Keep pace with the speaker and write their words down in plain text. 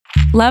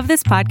Love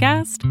this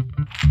podcast?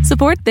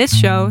 Support this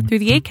show through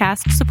the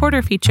Acast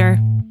supporter feature.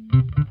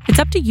 It's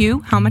up to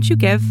you how much you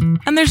give,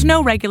 and there's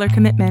no regular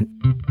commitment.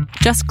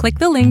 Just click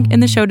the link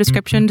in the show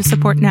description to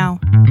support now.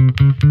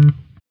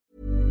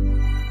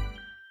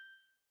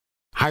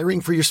 Hiring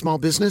for your small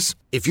business?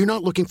 If you're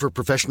not looking for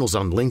professionals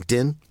on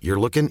LinkedIn, you're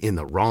looking in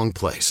the wrong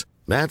place.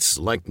 That's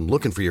like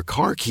looking for your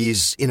car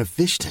keys in a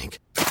fish tank.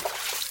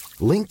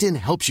 LinkedIn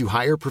helps you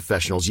hire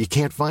professionals you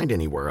can't find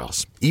anywhere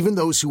else, even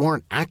those who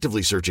aren't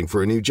actively searching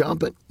for a new job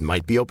but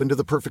might be open to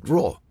the perfect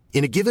role.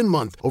 In a given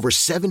month, over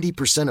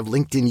 70% of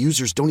LinkedIn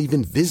users don't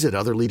even visit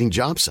other leading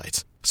job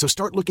sites. So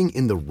start looking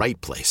in the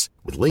right place.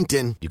 With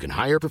LinkedIn, you can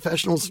hire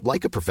professionals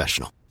like a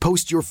professional.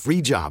 Post your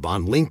free job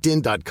on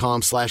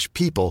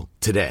linkedin.com/people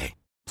today.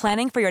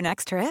 Planning for your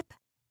next trip?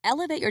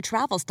 Elevate your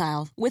travel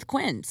style with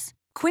Quince.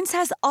 Quince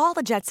has all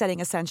the jet-setting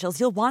essentials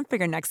you'll want for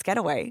your next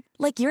getaway,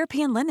 like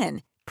European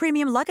linen,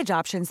 premium luggage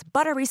options,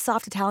 buttery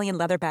soft Italian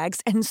leather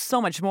bags, and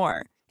so much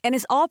more. And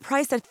is all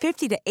priced at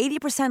 50 to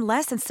 80%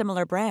 less than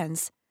similar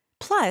brands.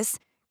 Plus,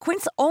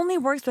 Quince only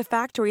works with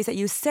factories that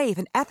use safe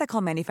and ethical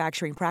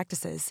manufacturing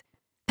practices.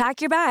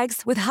 Pack your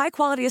bags with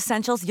high-quality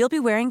essentials you'll be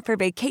wearing for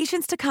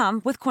vacations to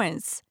come with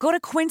Quince. Go to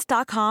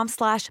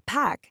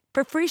quince.com/pack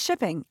for free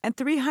shipping and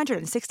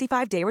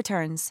 365-day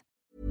returns.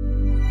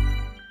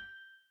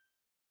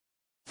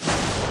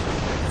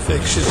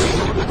 Fiction,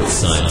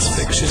 science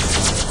fiction,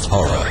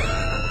 horror,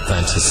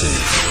 fantasy,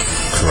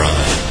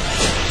 crime,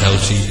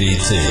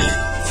 LGBT,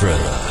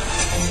 thriller.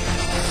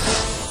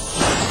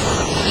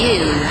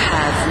 You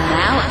have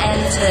now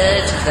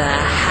entered the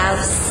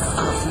House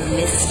of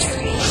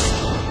Mystery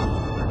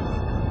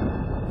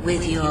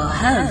with your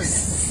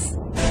hosts,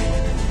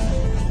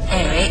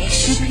 Eric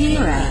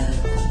Shapiro,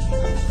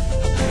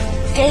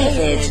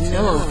 David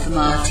North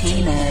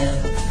Martino,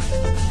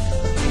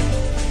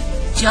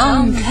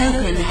 John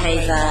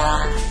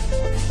Copenhaver,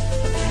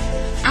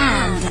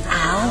 and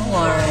Al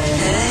Warren.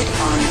 Heard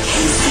on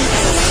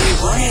KCAA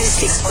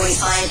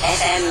 106.5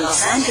 FM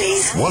Los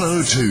Angeles,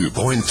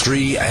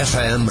 102.3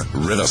 FM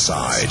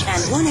Riverside,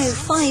 and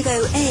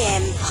 105.0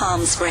 AM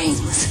Palm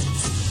Springs.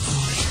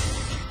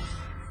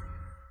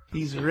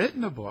 He's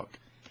written a book,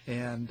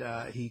 and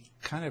he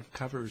kind of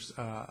covers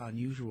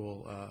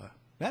unusual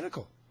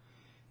medical.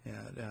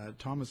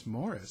 Thomas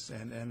Morris,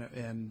 and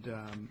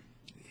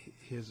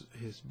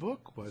his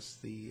book was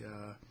the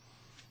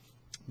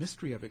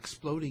Mystery of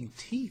Exploding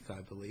Teeth,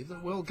 I believe.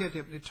 We'll get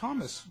him.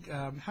 Thomas,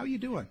 how you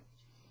doing?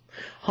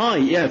 Hi,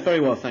 yeah,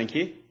 very well, thank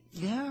you.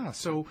 Yeah,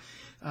 so,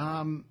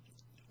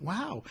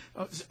 wow.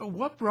 So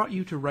what brought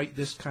you to write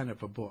this kind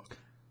of a book?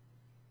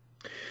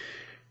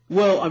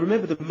 Well, I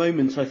remember the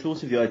moment I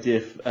thought of the idea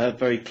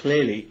very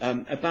clearly.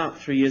 About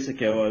 3 years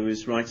ago, I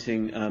was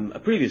writing a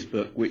previous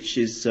book, which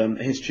is a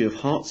history of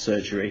heart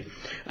surgery.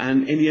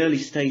 And in the early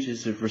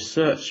stages of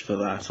research for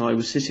that, I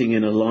was sitting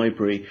in a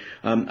library,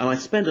 and I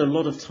spent a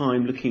lot of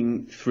time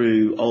looking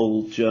through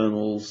old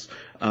journals,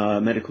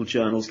 medical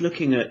journals,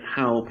 looking at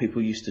how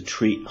people used to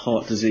treat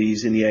heart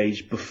disease in the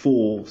age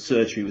before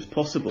surgery was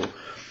possible.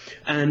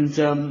 And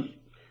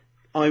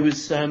I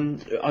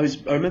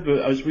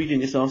remember I was reading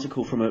this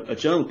article from a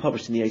journal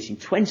published in the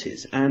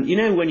 1820s, and you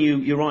know when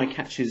your eye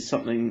catches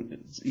something,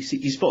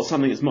 you spot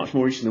something that's much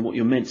more interesting than what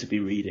you're meant to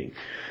be reading,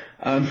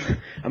 and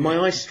my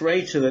eye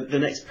strayed to the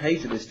next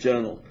page of this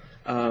journal,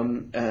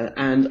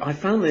 and I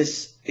found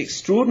this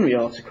extraordinary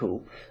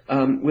article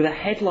with a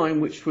headline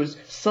which was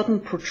 "Sudden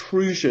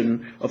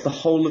Protrusion of the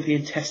Whole of the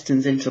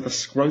Intestines into the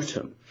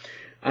Scrotum,"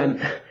 and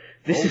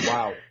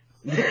wow.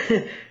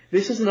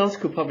 This was an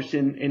article published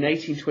in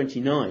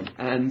 1829,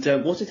 and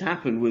what had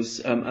happened was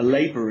a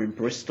labourer in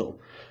Bristol,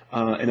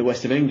 in the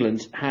west of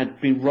England,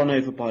 had been run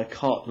over by a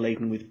cart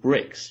laden with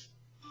bricks,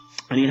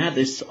 and he had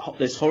this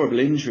horrible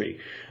injury.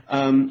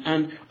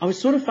 And I was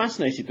sort of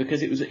fascinated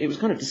because it was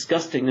kind of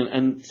disgusting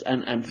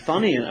and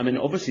funny. And I mean,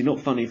 obviously not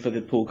funny for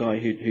the poor guy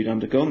who'd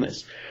undergone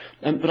this.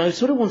 But I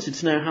sort of wanted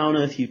to know how on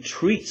earth you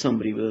treat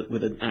somebody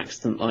with an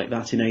accident like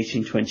that in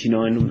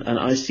 1829, and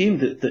I assumed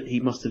that he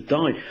must have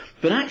died.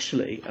 But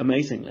actually,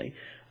 amazingly,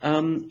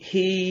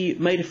 he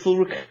made a full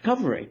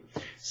recovery.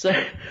 So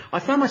I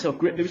found myself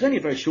gripped. It was only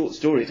a very short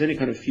story. It's only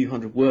kind of a few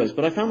hundred words,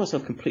 but I found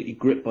myself completely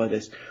gripped by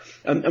this.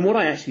 And what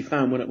I actually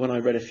found when I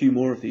read a few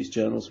more of these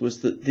journals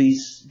was that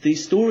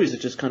these stories are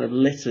just kind of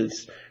littered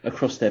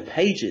across their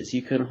pages.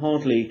 You can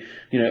hardly,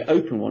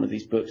 open one of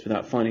these books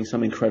without finding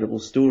some incredible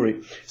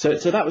story. So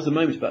that was the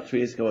moment about 3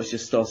 years ago. I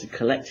just started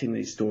collecting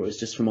these stories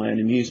just for my own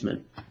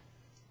amusement.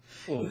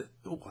 Well,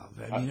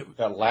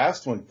 that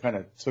last one kind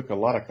of took a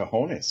lot of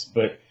cojones,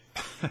 but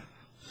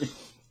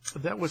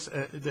that was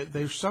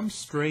there's some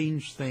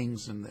strange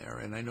things in there,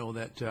 and I know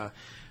that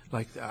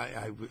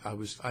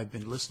I've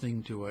been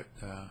listening to it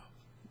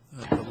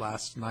the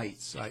last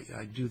nights.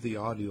 I do the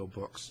audio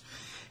books,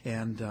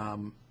 and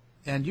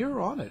you're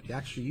on it.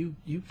 Actually,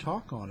 you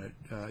talk on it,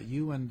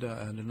 you and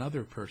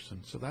another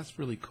person. So that's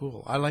really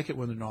cool. I like it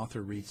when an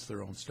author reads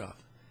their own stuff.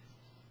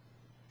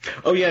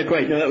 Oh yeah,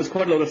 great. No, that was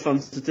quite a lot of fun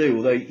to do.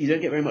 Although you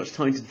don't get very much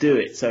time to do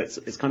it, so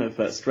it's kind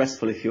of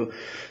stressful if you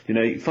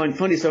find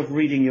yourself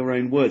reading your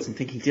own words and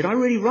thinking, did I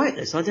really write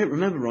this? I don't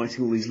remember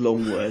writing all these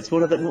long words.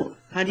 What are they?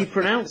 How do you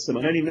pronounce them?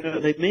 I don't even know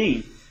what they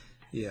mean.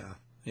 Yeah.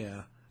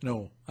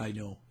 No, I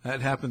know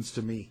that happens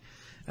to me.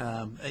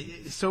 And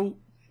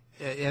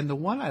the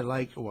one I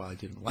liked, well, I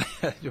didn't like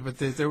it, but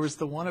there was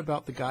the one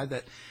about the guy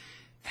that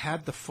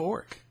had the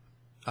fork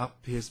up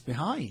his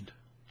behind.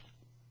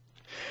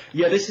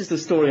 Yeah, this is the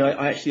story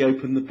I actually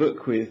opened the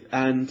book with,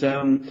 and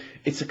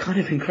it's a kind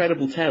of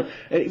incredible tale.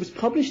 It was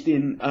published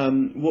in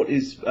what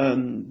is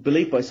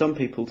believed by some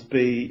people to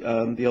be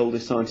the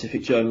oldest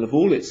scientific journal of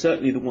all. It's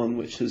certainly the one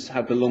which has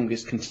had the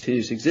longest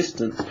continuous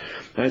existence.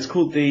 It's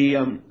called the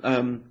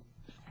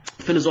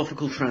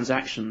Philosophical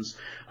Transactions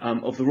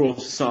of the Royal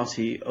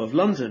Society of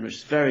London, which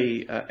is a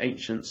very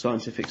ancient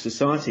scientific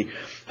society.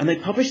 And they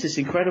published this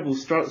incredible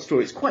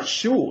story. It's quite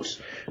short,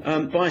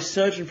 by a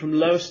surgeon from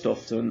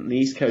Lowestoft on the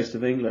east coast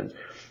of England.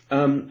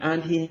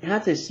 And he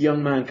had this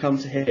young man come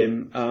to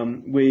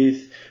him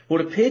with what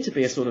appeared to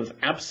be a sort of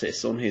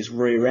abscess on his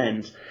rear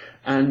end.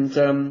 And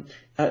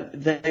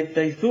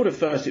they thought at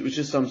first it was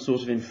just some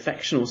sort of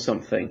infection or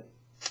something.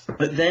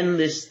 But then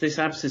this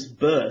abscess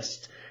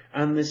burst,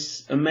 and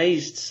this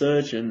amazed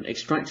surgeon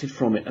extracted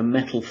from it a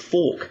metal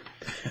fork.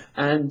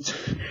 And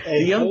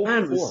the young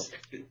man was...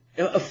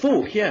 A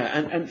fork, yeah,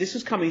 and this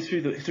was coming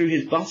through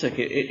his buttock.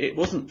 It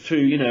wasn't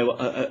through,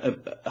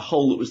 a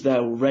hole that was there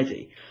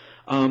already.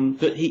 But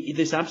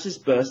this abscess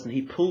burst, and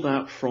he pulled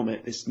out from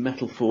it this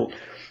metal fork.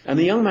 And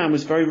the young man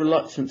was very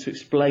reluctant to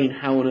explain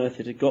how on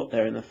earth it had got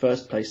there in the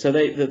first place. So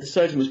the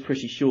surgeon was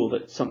pretty sure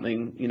that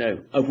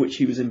something, of which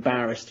he was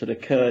embarrassed had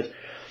occurred.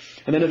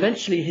 And then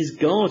eventually his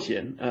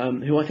guardian,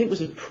 who I think was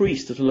a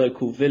priest at a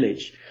local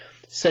village,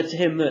 said to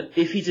him that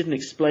if he didn't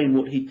explain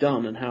what he'd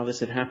done and how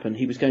this had happened,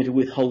 he was going to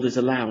withhold his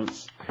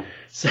allowance.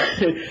 So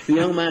the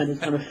young man, was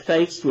kind of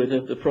faced with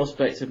the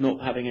prospect of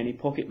not having any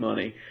pocket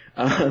money,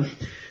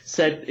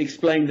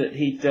 explained that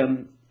he'd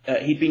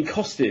been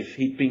costive,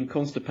 he'd been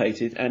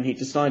constipated, and he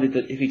decided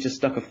that if he just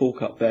stuck a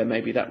fork up there,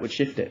 maybe that would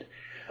shift it.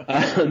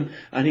 And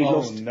he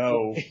lost. Oh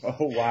no!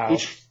 Oh wow!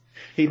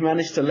 He'd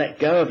managed to let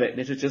go of it, and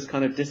it had just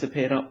kind of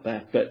disappeared up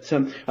there. But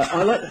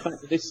I like the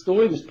fact that this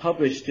story was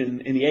published in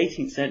the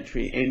 18th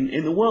century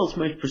in the world's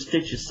most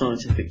prestigious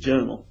scientific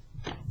journal.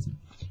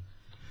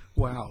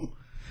 Wow.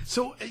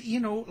 So,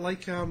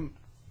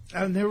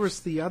 and there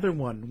was the other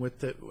one with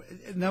the...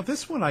 Now,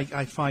 this one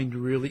I find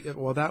really...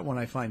 Well, that one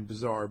I find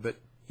bizarre, but,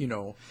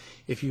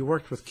 if you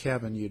worked with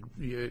Kevin,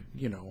 you'd.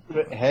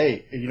 But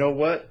hey, you know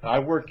what? I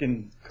work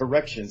in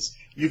corrections.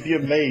 You'd be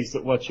amazed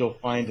at what you'll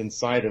find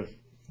inside of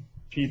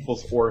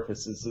people's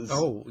orifices.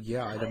 Oh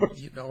yeah,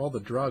 all the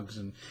drugs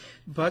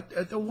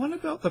but the one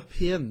about the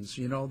pins,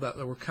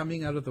 that were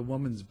coming out of the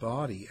woman's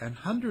body, and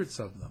hundreds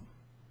of them.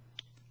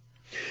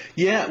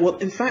 Yeah, well,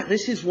 in fact,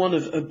 this is one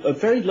of a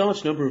very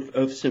large number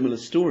of similar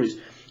stories.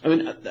 I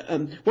mean,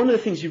 one of the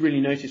things you really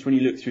notice when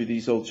you look through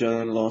these old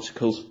journal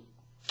articles,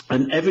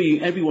 and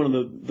every one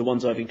of the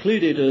ones I've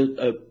included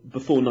are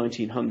before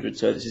 1900,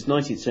 so this is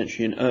 19th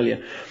century and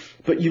earlier.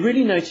 But you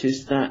really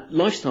notice that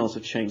lifestyles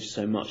have changed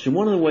so much. And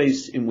one of the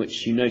ways in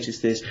which you notice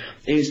this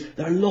is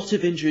there are a lot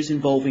of injuries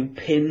involving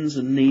pins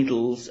and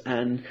needles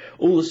and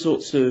all the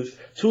sorts of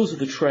tools of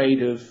the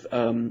trade of,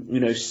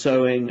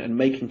 sewing and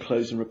making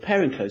clothes and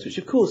repairing clothes, which,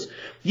 of course,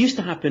 used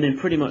to happen in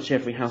pretty much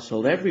every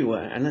household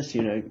everywhere, unless,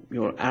 you're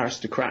an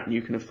aristocrat and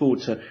you can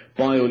afford to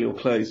buy all your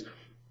clothes.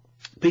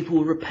 People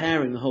were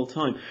repairing the whole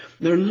time.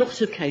 There are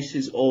lots of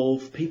cases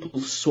of people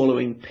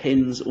swallowing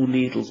pins or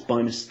needles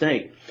by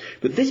mistake.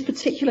 But this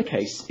particular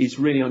case is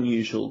really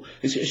unusual.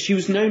 She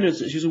was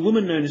a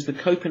woman known as the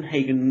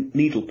Copenhagen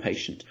needle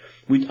patient.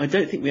 I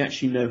don't think we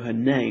actually know her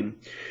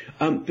name.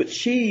 But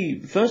she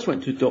first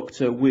went to a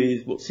doctor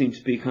with what seemed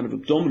to be kind of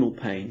abdominal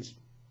pains.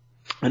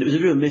 And it was a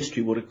real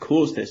mystery what had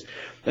caused this.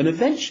 And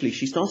eventually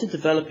she started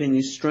developing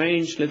these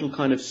strange little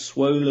kind of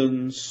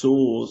swollen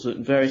sores at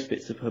various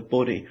bits of her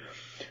body.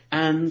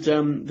 And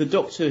the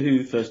doctor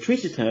who first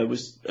treated her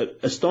was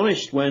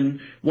astonished when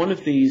one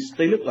of these,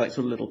 they looked like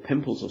sort of little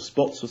pimples or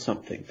spots or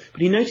something,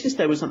 but he noticed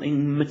there was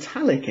something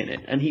metallic in it,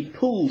 and he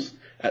pulled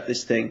at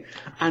this thing,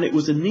 and it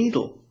was a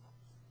needle.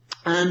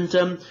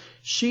 And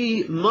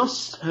she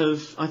must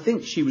have, I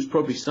think she was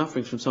probably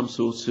suffering from some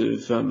sort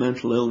of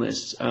mental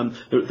illness.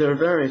 There are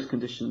various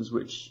conditions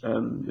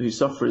whose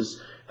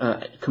sufferers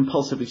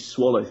compulsively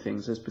swallow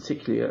things. There's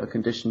particularly a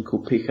condition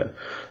called pica.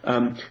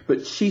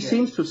 But she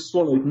seems to have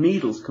swallowed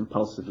needles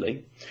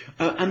compulsively,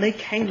 and they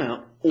came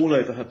out all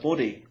over her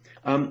body.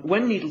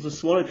 When needles are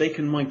swallowed, they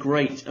can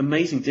migrate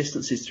amazing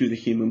distances through the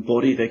human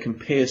body. They can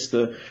pierce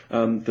the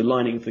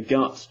lining of the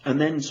gut and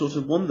then sort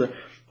of wander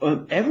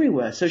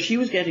everywhere. So she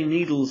was getting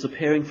needles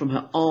appearing from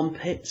her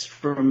armpits,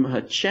 from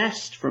her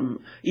chest,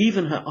 from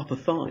even her upper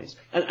thighs.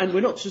 And we're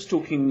not just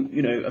talking,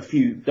 a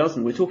few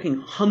dozen. We're talking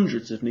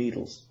hundreds of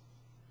needles.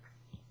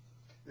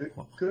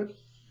 Good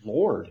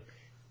Lord.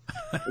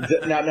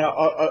 Now,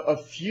 a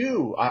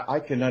few I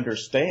can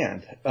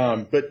understand,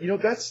 but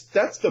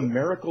that's the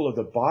miracle of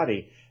the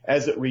body.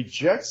 as it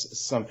rejects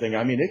something,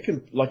 I mean, it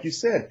can, like you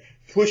said,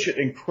 push it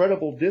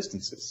incredible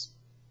distances.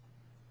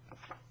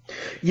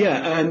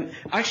 Yeah,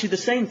 actually, the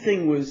same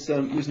thing was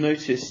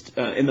noticed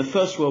in the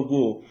First World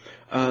War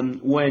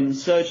when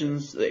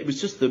surgeons. It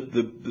was just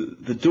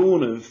the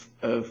dawn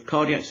of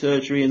cardiac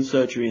surgery and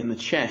surgery in the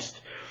chest,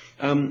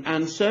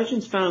 and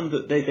surgeons found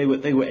that they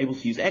were able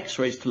to use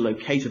X-rays to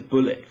locate a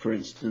bullet. For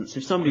instance,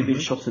 if somebody had been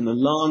shot in the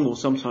lung or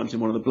sometimes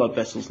in one of the blood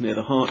vessels near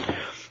the heart,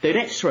 they'd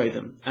X-ray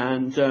them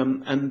and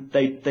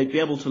they'd be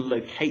able to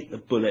locate the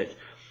bullet.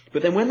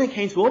 But then when they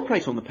came to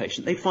operate on the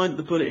patient, they find that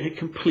the bullet had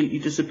completely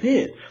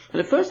disappeared. And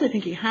at first they're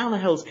thinking, how the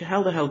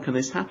hell can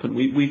this happen?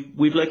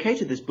 We've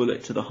located this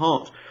bullet to the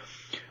heart.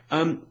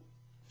 And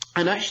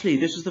actually,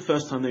 this was the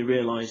first time they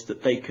realized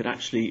that they could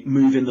actually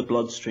move in the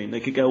bloodstream. They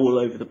could go all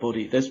over the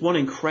body. There's one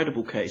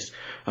incredible case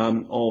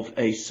of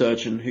a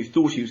surgeon who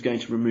thought he was going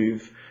to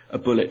remove a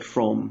bullet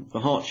from the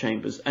heart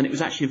chambers, and it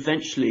was actually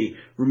eventually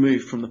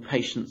removed from the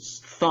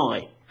patient's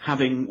thigh,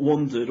 having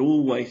wandered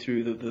all the way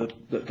through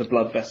the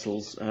blood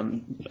vessels,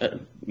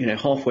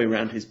 halfway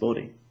around his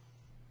body.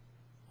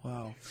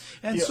 Wow.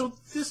 And so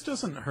this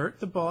doesn't hurt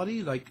the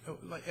body, like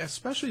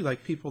especially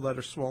like people that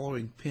are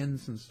swallowing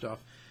pins and stuff.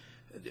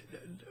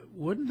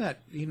 Wouldn't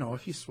that,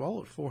 if you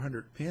swallowed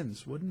 400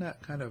 pins, wouldn't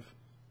that kind of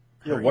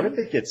hurt? Yeah, what if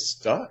they get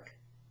stuck?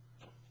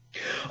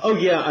 Oh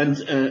yeah,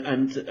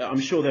 and I'm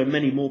sure there are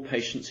many more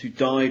patients who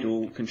died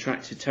or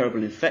contracted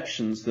terrible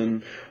infections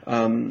than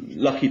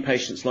lucky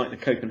patients like the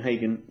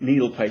Copenhagen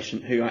needle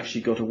patient who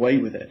actually got away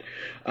with it.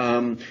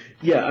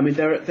 Yeah, I mean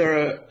there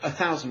are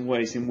 1,000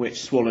 ways in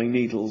which swallowing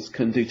needles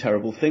can do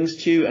terrible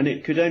things to you, and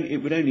it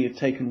would only have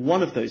taken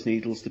one of those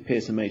needles to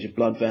pierce a major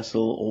blood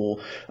vessel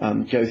or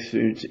go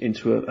through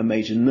into a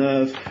major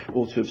nerve,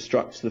 or to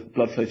obstruct the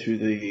blood flow through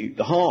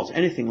the heart,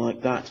 anything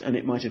like that, and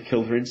it might have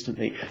killed her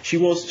instantly. She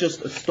was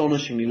just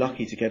astonishingly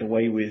lucky to get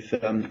away with.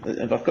 And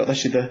I've got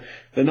actually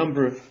the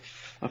number of.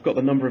 I've got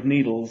the number of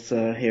needles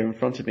here in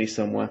front of me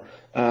somewhere.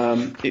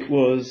 It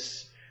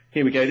was.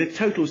 Here we go. The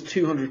total was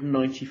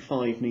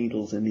 295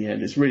 needles in the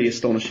end. It's a really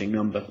astonishing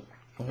number.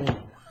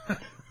 Oh.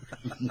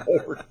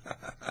 Lord.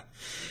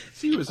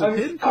 See, it was a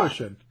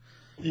pincushion.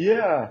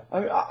 Yeah,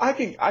 I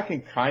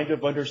can kind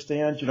of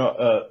understand.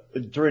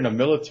 During a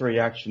military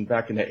action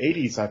back in the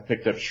 80s, I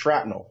picked up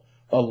shrapnel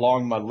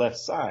along my left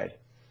side.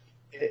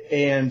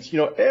 And,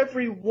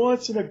 every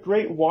once in a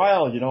great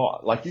while,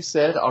 like you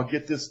said, I'll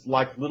get this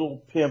like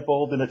little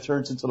pimple, then it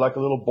turns into like a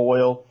little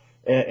boil,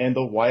 and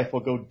the wife will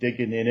go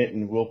digging in it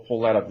and we'll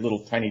pull out a little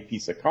tiny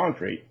piece of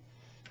concrete.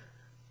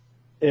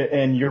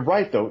 And you're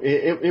right, though.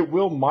 It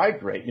will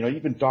migrate.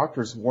 Even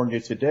doctors warn you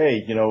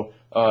today,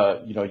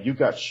 you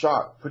got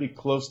shot pretty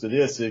close to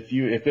this. If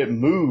it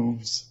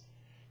moves,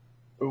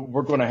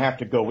 we're going to have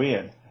to go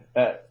in.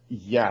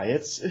 Yeah,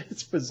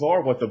 it's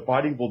bizarre what the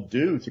body will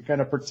do to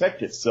kind of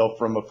protect itself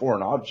from a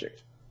foreign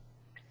object.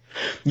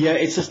 Yeah,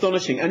 it's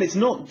astonishing, and it's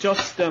not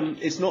just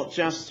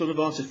sort of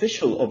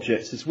artificial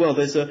objects as well.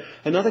 There's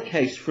another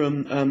case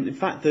from, in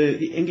fact,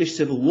 the English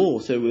Civil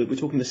War. So we're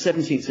talking the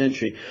 17th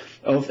century,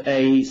 of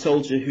a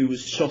soldier who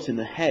was shot in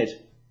the head,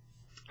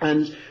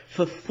 and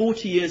for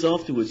 40 years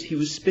afterwards, he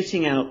was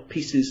spitting out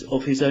pieces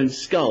of his own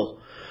skull.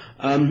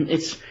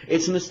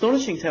 It's an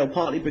astonishing tale,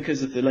 partly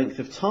because of the length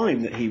of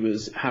time that he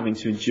was having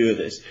to endure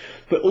this,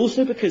 but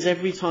also because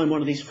every time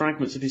one of these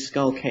fragments of his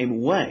skull came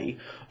away,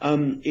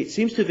 it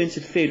seems to have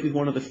interfered with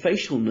one of the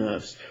facial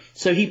nerves.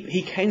 So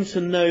he came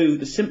to know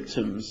the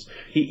symptoms.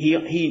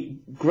 He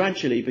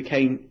gradually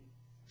became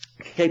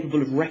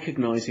capable of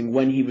recognizing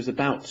when he was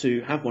about to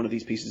have one of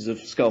these pieces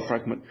of skull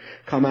fragment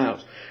come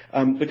out,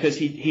 because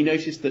he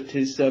noticed that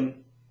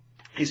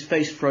his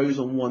face froze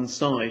on one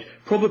side,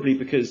 probably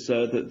because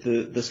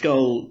the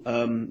skull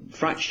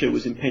fracture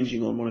was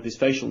impinging on one of his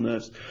facial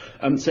nerves.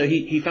 So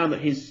he found that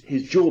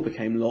his jaw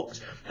became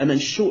locked, and then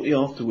shortly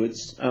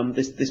afterwards,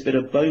 this bit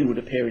of bone would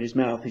appear in his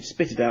mouth. He'd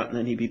spit it out, and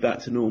then he'd be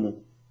back to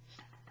normal.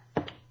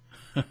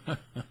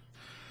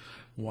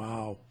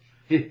 Wow.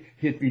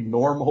 He'd be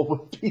normal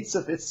with a piece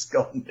of his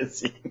skull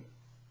missing.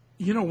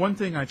 One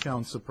thing I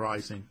found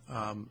surprising,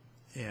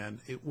 and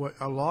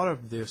a lot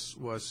of this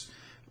was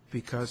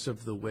because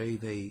of the way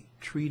they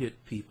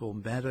treated people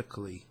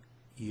medically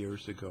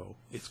years ago.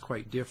 It's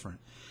quite different.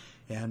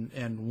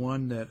 And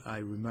one that I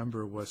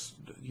remember was,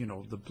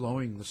 the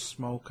blowing the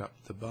smoke up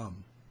the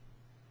bum.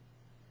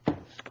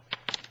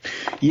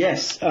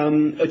 Yes,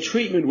 a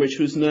treatment which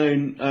was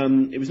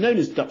known, it was known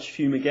as Dutch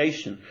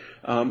fumigation,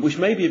 which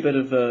may be a bit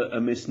of a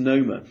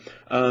misnomer.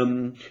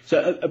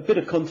 So a bit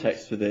of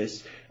context for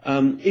this.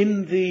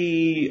 In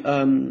the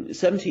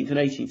 17th and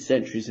 18th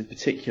centuries in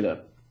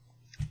particular,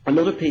 a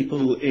lot of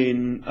people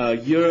in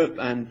Europe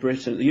and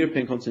Britain, the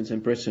European continent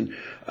and Britain,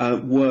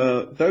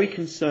 were very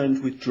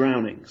concerned with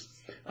drownings.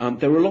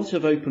 There were a lot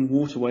of open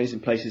waterways in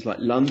places like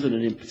London,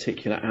 and in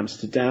particular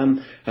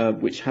Amsterdam,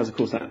 which has, of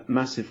course, that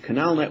massive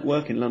canal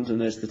network. In London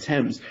there's the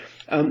Thames.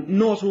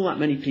 not all that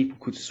many people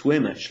could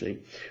swim, actually.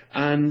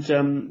 And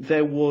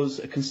there was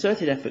a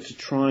concerted effort to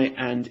try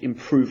and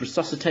improve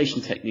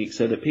resuscitation techniques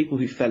so that people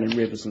who fell in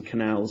rivers and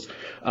canals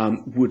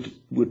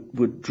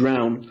would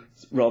drown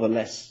rather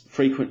less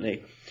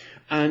frequently.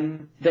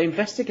 And they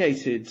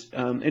investigated,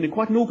 in a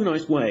quite an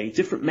organised way,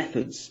 different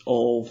methods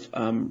of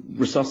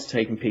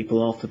resuscitating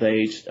people after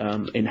they'd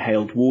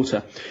inhaled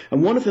water.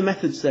 And one of the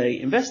methods they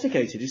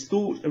investigated is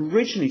thought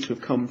originally to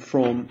have come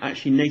from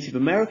actually Native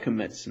American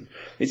medicine.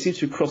 It seems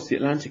to have crossed the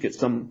Atlantic at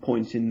some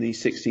point in the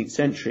 16th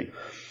century.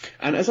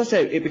 And as I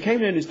say, it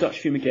became known as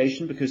Dutch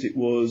fumigation because it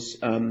was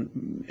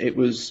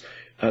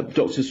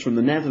doctors from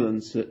the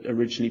Netherlands that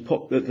originally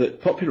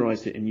that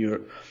popularised it in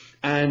Europe.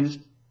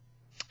 And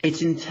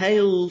it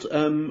entailed,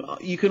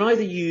 you can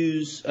either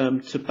use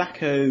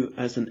tobacco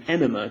as an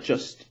enema,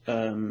 just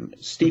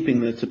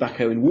steeping the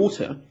tobacco in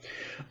water,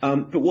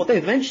 but what they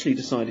eventually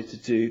decided to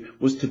do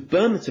was to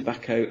burn the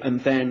tobacco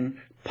and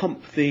then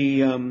pump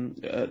the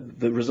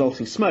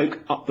resulting smoke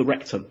up the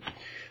rectum.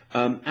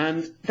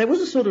 And there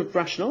was a sort of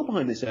rationale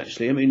behind this,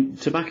 actually. I mean,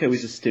 tobacco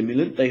is a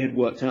stimulant. They had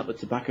worked out that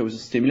tobacco was a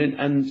stimulant,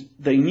 and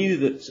they knew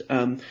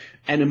that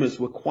enemas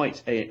were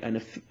quite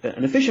an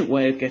efficient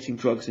way of getting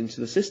drugs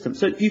into the system.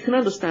 So you can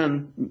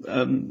understand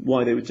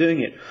why they were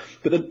doing it.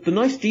 But the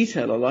nice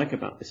detail I like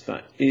about this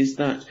fact is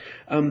that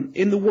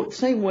in the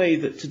same way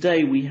that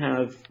today we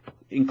have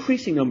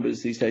increasing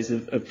numbers these days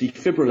of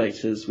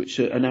defibrillators, which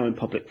are now in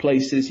public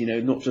places,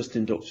 not just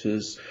in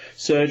doctors'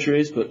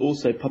 surgeries, but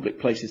also public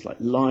places like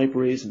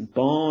libraries and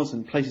bars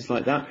and places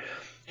like that.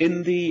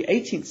 In the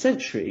 18th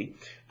century,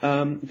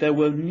 there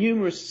were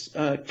numerous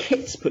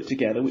kits put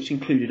together, which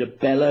included a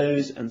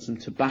bellows and some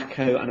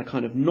tobacco and a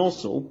kind of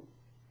nozzle.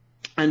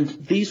 And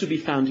these would be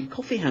found in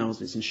coffee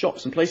houses and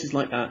shops and places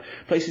like that,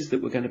 places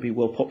that were going to be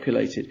well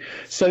populated,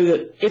 so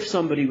that if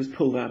somebody was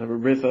pulled out of a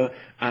river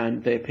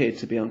and they appeared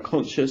to be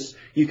unconscious,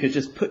 you could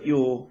just put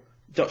your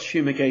Dutch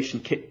fumigation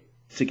kit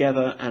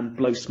together and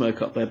blow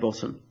smoke up their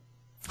bottom.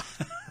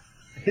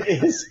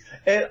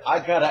 And I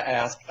gotta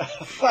ask,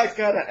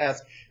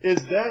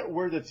 is that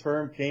where the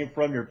term came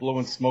from? You're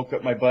blowing smoke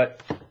up my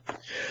butt?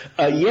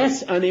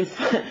 Yes, and in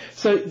fact,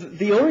 so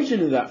the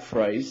origin of that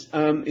phrase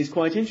is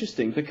quite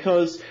interesting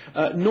because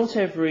not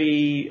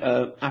every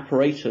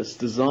apparatus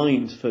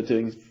designed for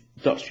doing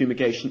Dutch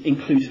fumigation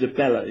included a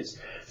bellows.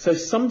 So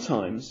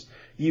sometimes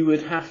you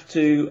would have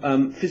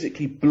to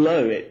physically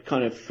blow it,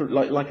 kind of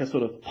like a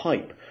sort of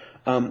pipe.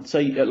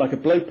 Like a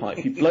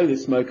blowpipe, you blow the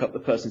smoke up the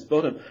person's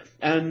bottom.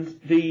 And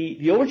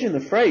the origin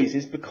of the phrase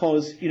is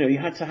because, you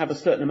had to have a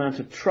certain amount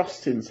of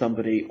trust in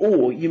somebody,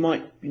 or you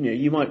might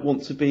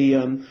want to be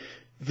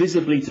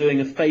visibly doing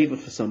a favour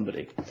for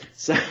somebody.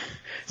 So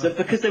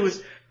because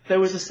there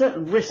was a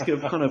certain risk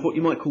of kind of what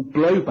you might call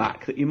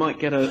blowback, that you might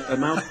get a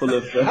mouthful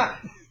of.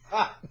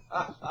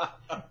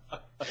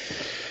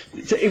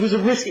 So it was a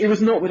risk. It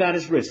was not without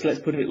its risk. Let's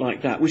put it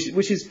like that.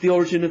 Which is the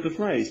origin of the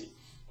phrase.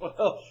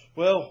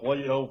 Well,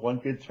 one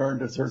good turn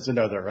deserves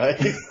another,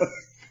 right?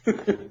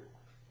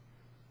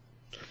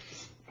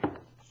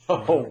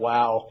 Oh,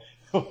 wow.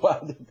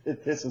 Wow,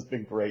 this has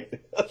been great.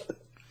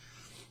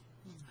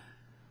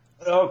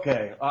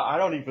 Okay, I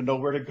don't even know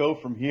where to go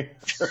from here.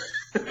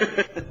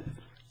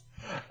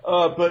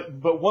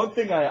 But one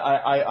thing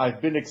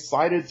I've been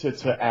excited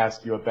to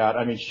ask you about,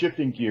 I mean,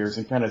 shifting gears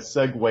and kind of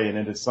segueing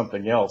into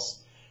something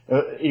else,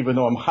 even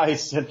though I'm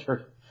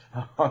high-centered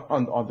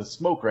on the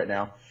smoke right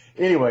now.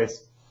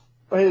 Anyways,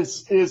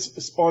 is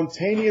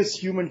spontaneous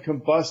human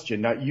combustion.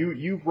 Now,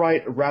 you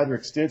write rather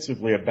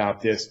extensively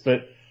about this,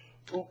 but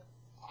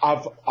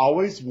I've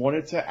always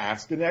wanted to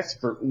ask an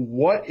expert,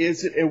 what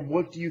is it and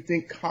what do you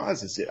think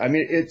causes it? I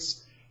mean,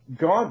 it's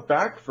gone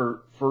back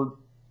for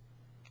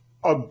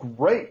a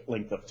great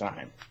length of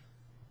time.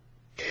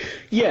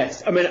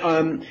 Yes, I mean,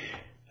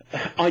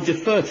 I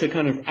defer to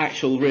kind of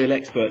actual real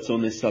experts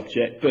on this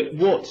subject,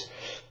 but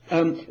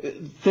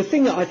the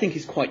thing that I think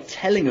is quite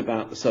telling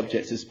about the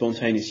subject of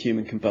spontaneous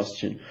human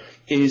combustion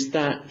is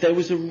that there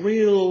was a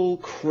real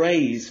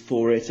craze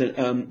for it.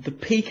 The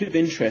peak of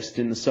interest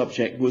in the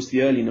subject was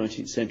the early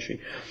 19th century.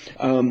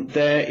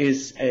 There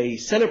is a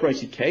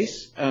celebrated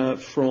case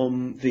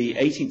from the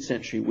 18th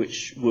century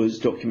which was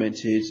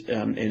documented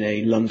in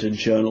a London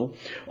journal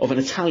of an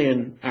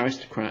Italian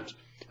aristocrat,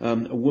 a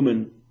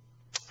woman,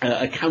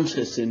 a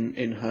countess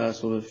in her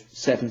sort of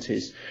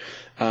 70s,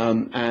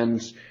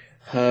 and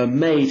her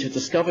maid had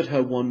discovered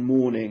her one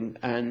morning,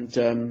 and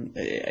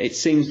it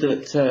seems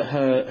that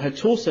her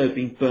torso had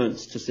been burnt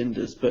to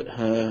cinders, but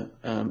her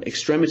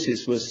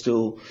extremities were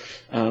still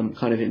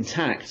kind of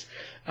intact.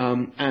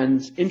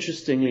 And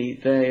interestingly,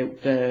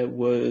 there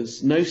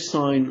was no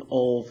sign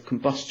of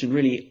combustion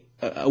really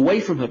away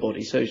from her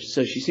body. So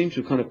she seemed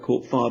to have kind of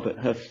caught fire,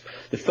 but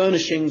the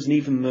furnishings and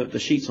even the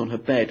sheets on her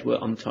bed were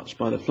untouched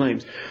by the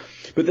flames.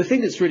 But the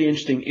thing that's really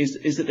interesting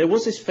is that there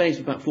was this phase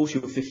of about 40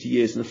 or 50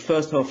 years in the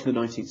first half of the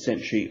 19th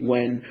century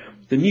when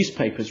the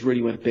newspapers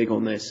really went big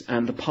on this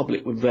and the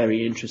public were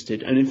very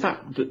interested. And in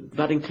fact,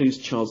 that includes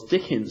Charles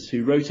Dickens,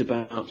 who wrote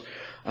about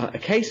a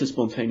case of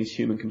spontaneous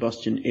human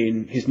combustion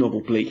in his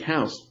novel Bleak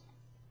House.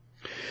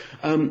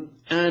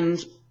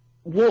 And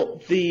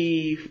what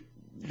the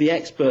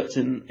experts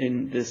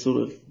in this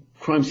sort of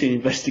crime scene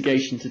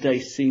investigation today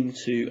seem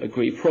to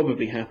agree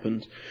probably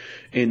happened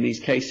in these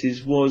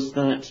cases was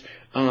that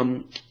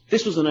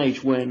this was an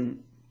age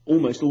when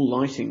almost all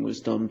lighting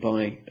was done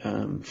by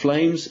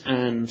flames,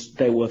 and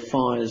there were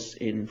fires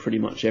in pretty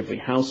much every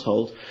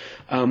household,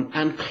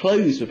 and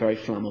clothes were very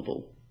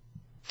flammable.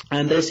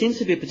 And there seems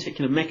to be a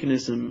particular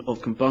mechanism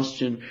of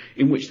combustion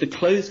in which the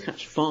clothes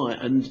catch fire,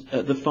 and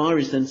the fire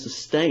is then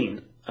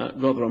sustained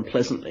rather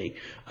unpleasantly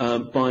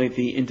by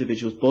the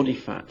individual's body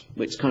fat,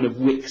 which kind of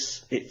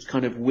wicks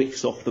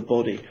off the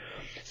body.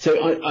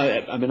 So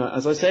I mean,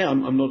 as I say,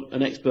 I'm not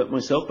an expert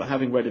myself, but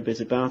having read a bit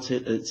about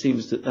it, it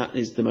seems that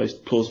is the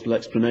most plausible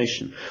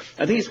explanation.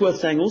 I think it's worth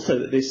saying also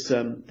that this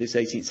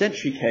 18th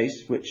century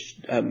case, which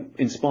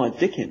inspired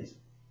Dickens,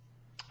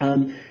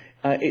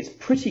 it's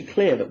pretty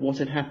clear that what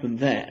had happened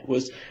there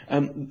was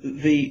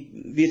the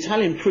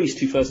Italian priest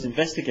who first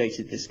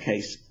investigated this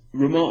case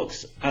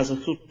remarks as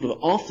a sort of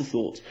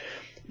afterthought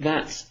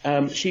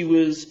that she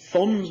was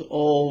fond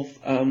of,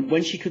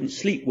 when she couldn't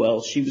sleep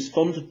well, she was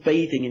fond of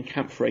bathing in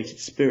camphorated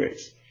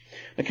spirits.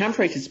 Now,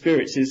 camphorated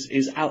spirits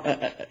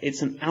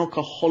it's an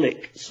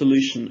alcoholic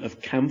solution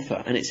of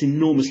camphor, and it's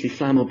enormously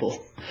flammable.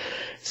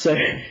 So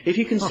if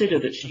you consider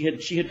that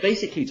she had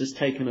basically just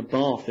taken a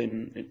bath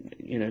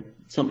in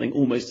something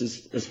almost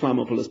as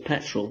flammable as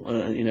petrol,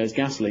 as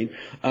gasoline,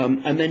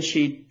 and then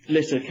she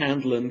lit a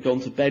candle and gone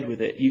to bed with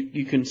it,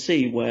 you can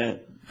see where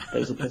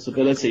there's a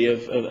possibility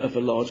of a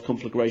large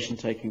conflagration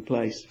taking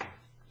place.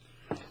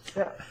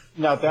 Yeah.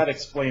 Now that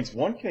explains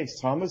one case,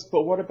 Thomas,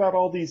 but what about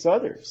all these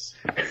others?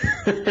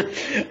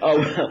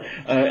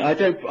 I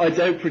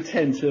don't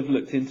pretend to have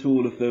looked into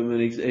all of them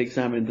and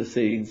examined the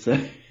scenes. So.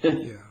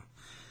 Yeah,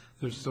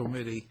 there's so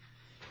many.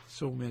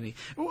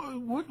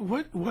 What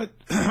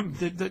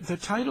the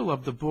title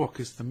of the book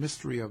is The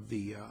Mystery of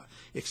the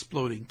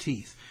Exploding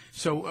Teeth.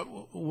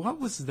 So what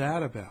was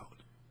that about?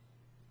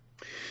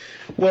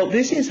 Well,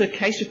 this is a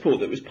case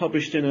report that was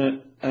published in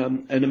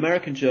an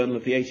American journal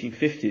of the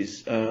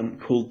 1850s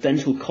called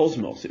Dental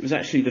Cosmos. It was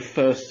actually the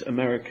first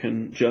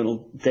American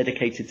journal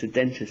dedicated to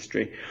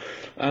dentistry.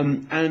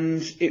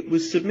 And it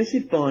was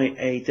submitted by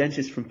a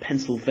dentist from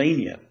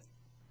Pennsylvania.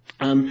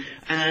 And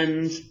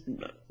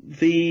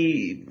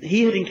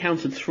he had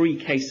encountered 3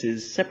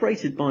 cases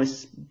separated by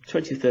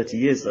 20 or 30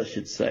 years, I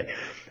should say.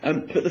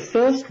 But the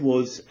first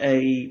was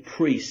a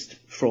priest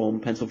from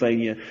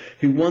Pennsylvania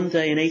who one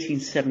day in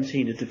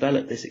 1817 had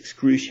developed this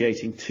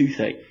excruciating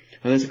toothache.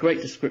 And there's a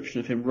great description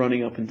of him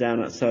running up and down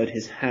outside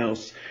his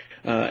house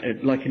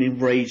like an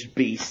enraged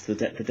beast, the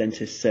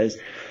dentist says.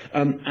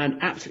 And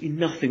absolutely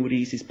nothing would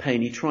ease his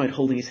pain. He tried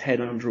holding his head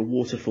under a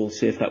waterfall to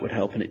see if that would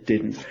help, and it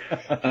didn't.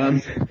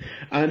 And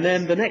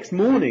then the next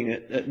morning,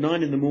 at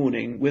 9 in the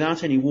morning,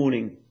 without any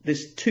warning,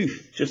 this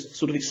tooth just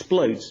sort of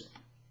explodes.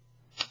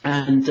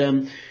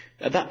 And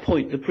at that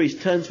point, the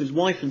priest turned to his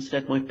wife and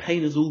said, "My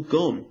pain is all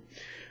gone."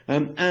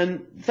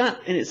 And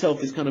that in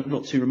itself is kind of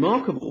not too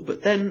remarkable.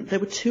 But then there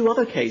were 2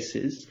 other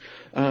cases,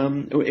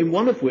 in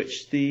one of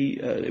which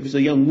it was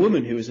a young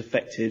woman who was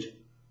affected,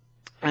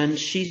 and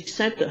she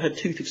said that her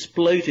tooth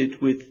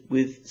exploded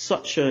with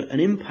such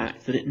an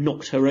impact that it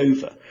knocked her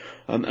over.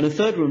 And a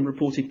third one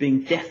reported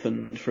being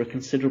deafened for a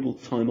considerable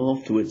time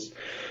afterwards.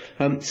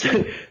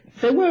 So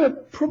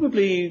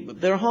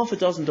there are half a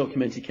dozen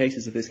documented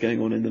cases of this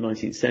going on in the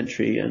 19th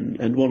century,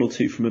 and 1 or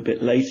 2 from a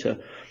bit later.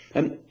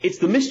 It's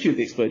the mystery of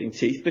the exploding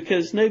teeth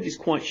because nobody's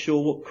quite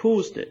sure what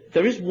caused it.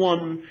 There is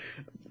one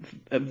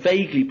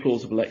vaguely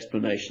plausible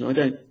explanation. I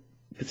don't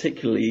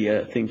particularly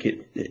think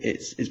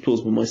it's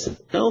plausible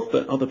myself,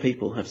 but other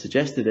people have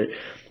suggested it,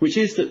 which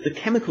is that the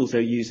chemicals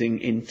they're using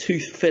in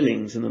tooth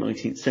fillings in the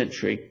 19th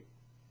century,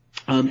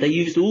 they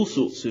used all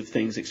sorts of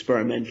things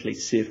experimentally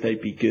to see if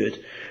they'd be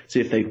good, see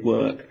if they'd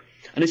work.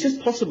 And it's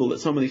just possible that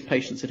some of these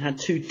patients had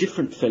 2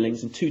 different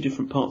fillings in 2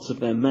 different parts of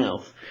their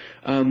mouth,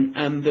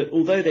 and that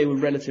although they were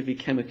relatively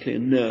chemically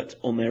inert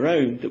on their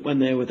own, that when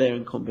they were there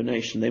in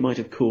combination, they might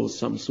have caused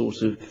some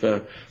sort of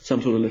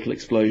little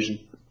explosion.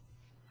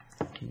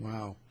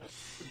 Wow.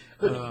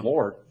 Good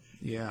Lord.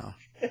 Yeah.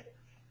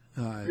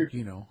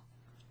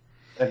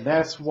 And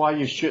that's why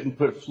you shouldn't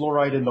put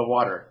fluoride in the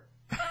water.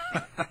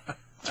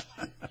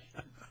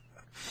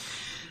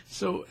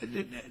 So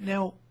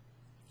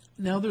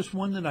now there's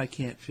one that I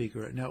can't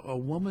figure out. Now, a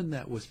woman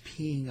that was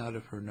peeing out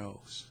of her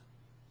nose.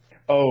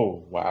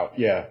 Oh, wow.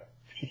 Yeah.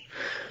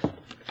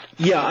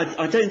 Yeah,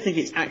 I don't think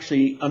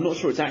I'm not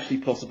sure it's actually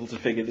possible to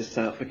figure this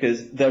out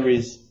because there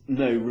is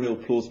no real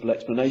plausible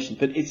explanation.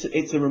 But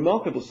it's a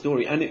remarkable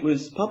story, and it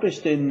was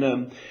published in,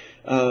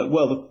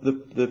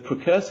 the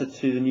precursor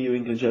to the New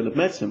England Journal of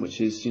Medicine,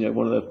 which is,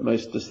 one of the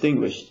most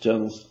distinguished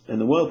journals in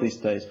the world these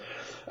days.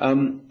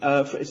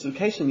 It's a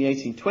case in the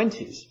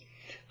 1820s.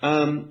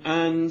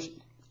 And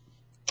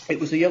it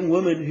was a young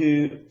woman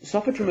who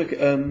suffered from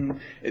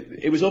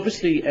it was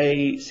obviously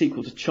a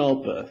sequel to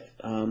childbirth,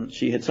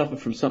 she had suffered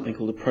from something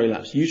called a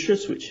prolapsed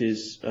uterus, which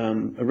is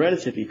a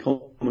relatively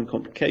common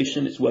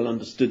complication. It's well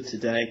understood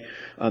today.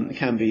 It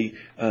can be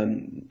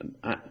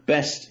at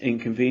best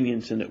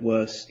inconvenient and at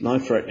worst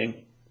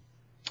life-threatening.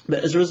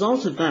 But as a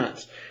result of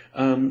that,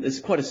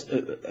 there's quite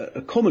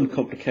a common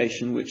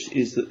complication, which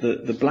is that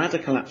the bladder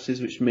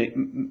collapses, which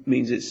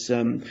means it's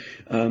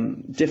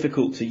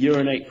difficult to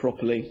urinate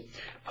properly.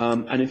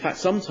 And in fact,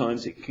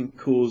 sometimes it can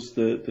cause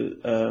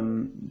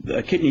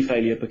a kidney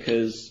failure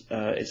because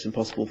it's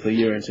impossible for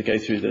urine to go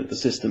through the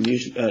system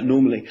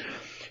normally.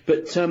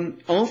 But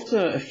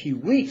after a few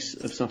weeks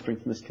of suffering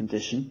from this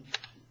condition,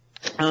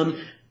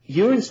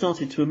 urine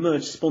started to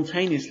emerge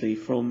spontaneously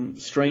from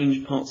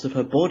strange parts of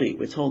her body.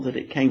 We're told that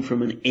it came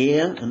from an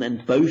ear and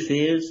then both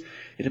ears.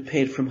 It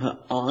appeared from her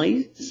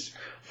eyes,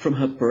 from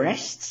her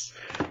breasts.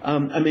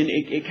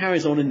 It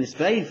carries on in this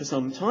vein for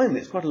some time.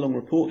 It's quite a long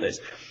report, this.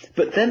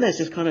 But then there's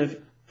this kind of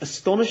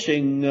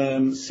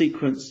astonishing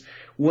sequence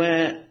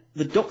where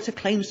the doctor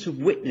claims to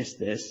have witnessed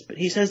this, but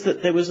he says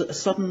that there was a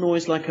sudden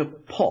noise like a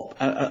pop,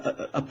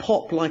 a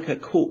pop like a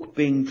cork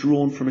being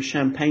drawn from a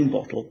champagne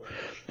bottle.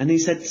 And he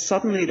said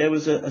suddenly there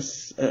was a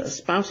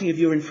spouting of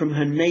urine from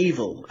her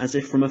navel, as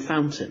if from a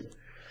fountain.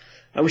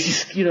 Which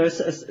is,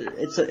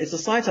 it's a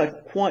sight I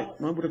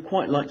would have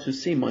quite liked to have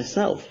seen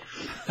myself.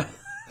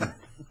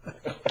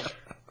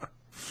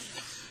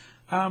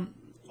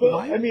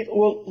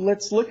 Well,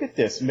 let's look at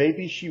this.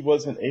 Maybe she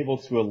wasn't able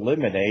to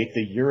eliminate.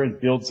 The urine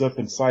builds up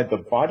inside the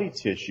body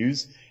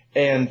tissues,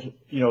 and,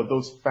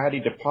 those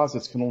fatty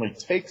deposits can only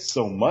take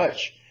so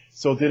much.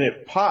 So then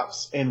it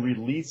pops and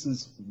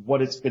releases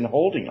what it's been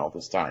holding all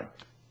this time.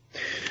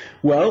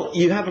 Well,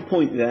 you have a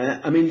point there.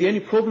 The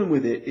only problem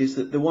with it is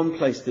that the one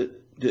place that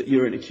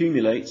urine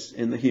accumulates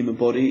in the human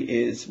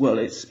body is,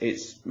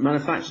 it's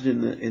manufactured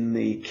in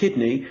the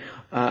kidney,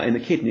 in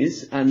the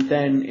kidneys, and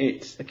then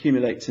it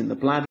accumulates in the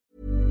bladder.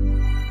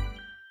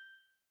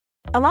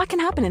 A lot can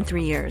happen in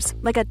 3 years,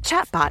 like a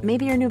chatbot may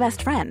be your new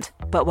best friend.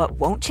 But what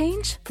won't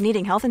change?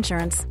 Needing health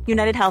insurance.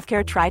 United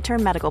Healthcare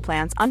Tri-Term Medical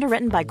Plans,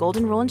 underwritten by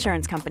Golden Rule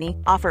Insurance Company,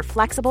 offer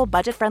flexible,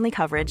 budget-friendly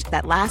coverage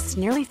that lasts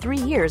nearly 3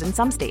 years in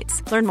some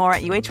states. Learn more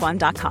at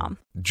uh1.com.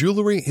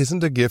 Jewelry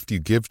isn't a gift you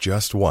give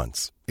just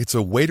once. It's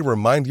a way to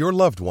remind your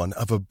loved one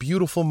of a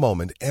beautiful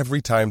moment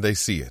every time they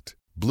see it.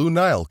 Blue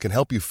Nile can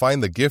help you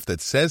find the gift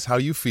that says how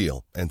you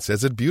feel and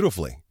says it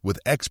beautifully, with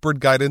expert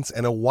guidance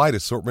and a wide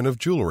assortment of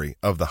jewelry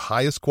of the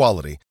highest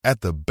quality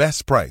at the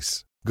best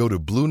price. Go to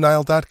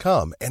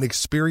BlueNile.com and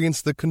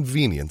experience the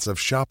convenience of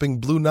shopping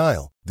Blue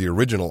Nile, the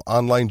original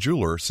online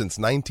jeweler since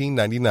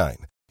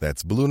 1999.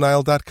 That's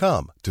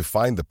BlueNile.com to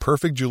find the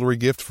perfect jewelry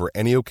gift for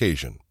any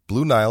occasion.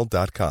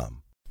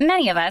 BlueNile.com.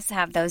 Many of us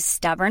have those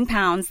stubborn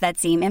pounds that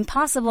seem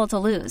impossible to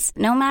lose,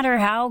 no matter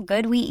how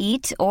good we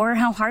eat or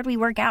how hard we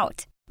work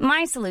out.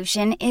 My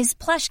solution is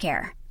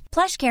PlushCare.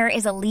 PlushCare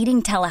is a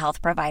leading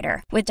telehealth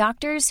provider with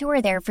doctors who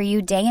are there for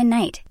you day and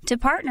night to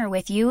partner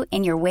with you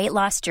in your weight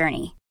loss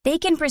journey. They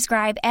can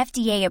prescribe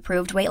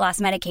FDA-approved weight loss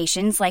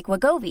medications like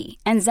Wegovy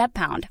and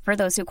Zepbound for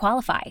those who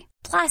qualify.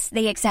 Plus,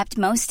 they accept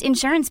most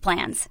insurance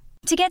plans.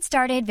 To get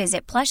started,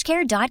 visit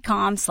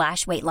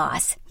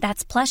plushcare.com/weightloss.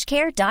 That's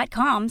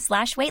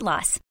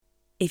plushcare.com/weightloss.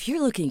 If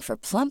you're looking for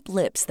plump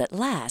lips that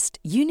last,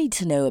 you need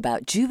to know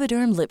about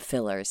Juvederm lip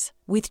fillers.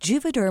 With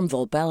Juvederm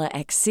Volbella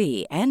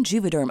XC and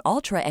Juvederm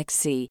Ultra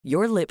XC,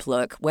 your lip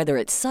look, whether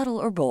it's subtle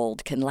or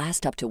bold, can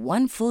last up to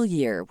 1 full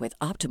year with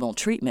optimal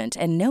treatment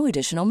and no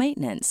additional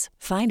maintenance.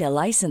 Find a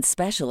licensed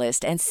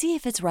specialist and see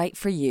if it's right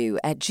for you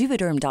at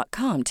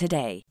Juvederm.com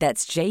today.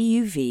 That's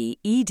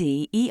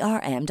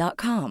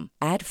JUVEDERM.com.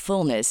 Add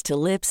fullness to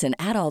lips in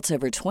adults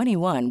over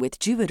 21 with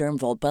Juvederm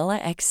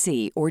Volbella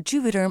XC or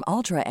Juvederm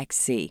Ultra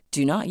XC.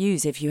 Do not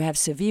use if you have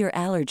severe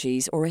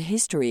allergies or a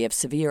history of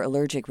severe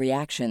allergic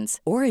reactions,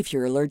 or if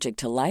you're allergic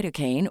to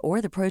lidocaine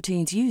or the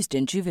proteins used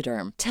in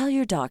Juvederm. Tell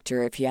your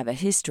doctor if you have a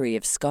history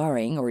of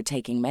scarring or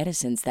taking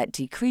medicines that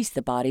decrease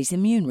the body's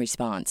immune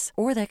response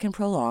or that can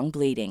prolong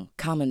bleeding.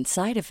 Common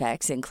side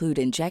effects include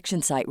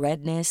injection site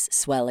redness,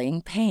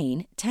 swelling,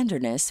 pain,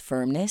 tenderness,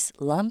 firmness,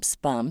 lumps,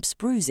 bumps,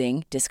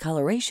 bruising,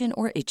 discoloration,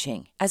 or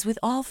itching. As with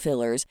all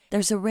fillers,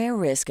 there's a rare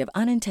risk of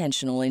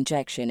unintentional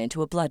injection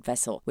into a blood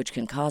vessel, which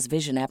can cause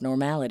vision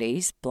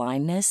abnormalities,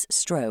 blindness,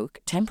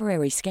 stroke,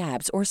 temporary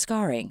scabs, or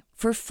scarring.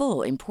 For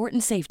full,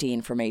 important safety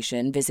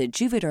information, visit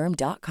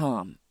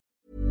Juvederm.com.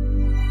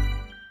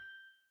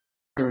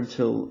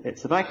 Until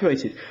it's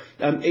evacuated.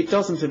 It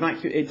doesn't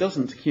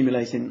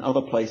accumulate in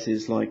other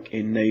places like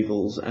in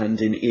navels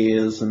and in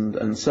ears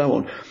and so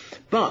on.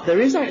 But there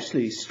is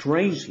actually,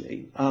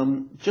 strangely,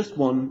 just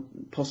one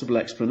possible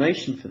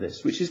explanation for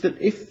this, which is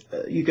that if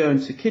you go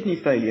into kidney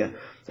failure,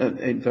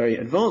 in very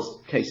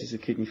advanced cases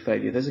of kidney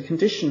failure, there's a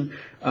condition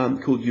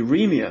called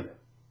uremia,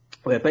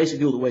 where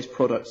basically all the waste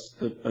products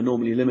that are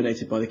normally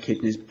eliminated by the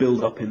kidneys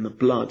build up in the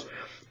blood.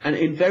 And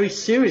in very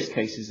serious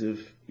cases of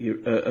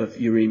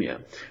uremia,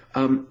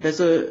 there's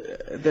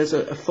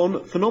a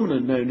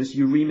phenomenon known as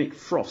uremic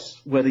frost,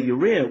 where the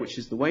urea, which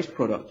is the waste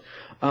product,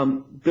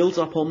 builds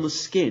up on the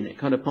skin. It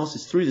kind of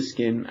passes through the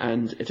skin,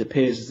 and it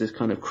appears as this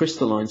kind of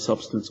crystalline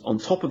substance on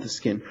top of the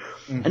skin.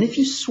 Mm-hmm. And if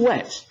you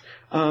sweat,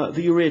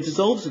 the urea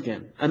dissolves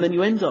again, and then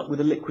you end up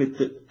with a liquid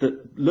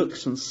that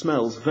looks and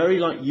smells very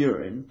like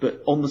urine,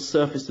 but on the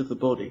surface of the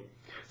body.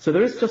 So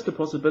there is just a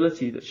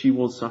possibility that she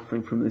was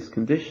suffering from this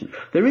condition.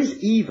 There is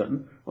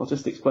even, I'll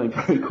just explain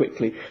very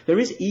quickly, there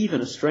is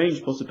even a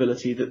strange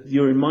possibility that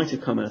urine might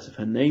have come out of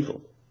her navel.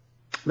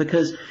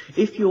 Because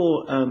if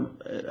you're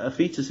a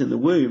fetus in the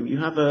womb, you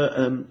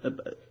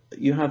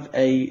have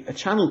a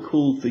channel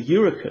called the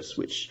urachus,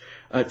 which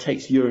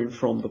takes urine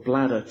from the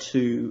bladder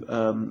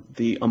to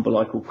the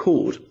umbilical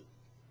cord.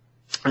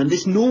 And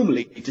this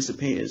normally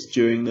disappears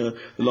during the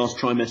last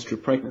trimester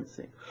of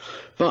pregnancy.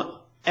 But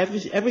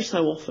every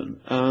so often,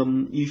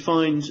 you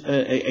find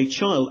a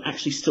child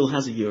actually still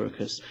has a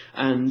urachus,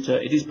 and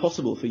it is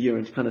possible for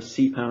urine to kind of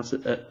seep out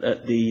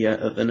at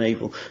the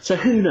navel. So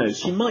who knows?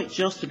 She might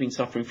just have been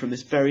suffering from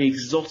this very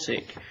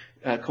exotic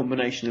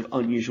combination of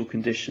unusual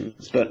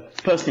conditions. But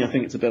personally, I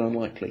think it's a bit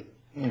unlikely.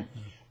 Mm.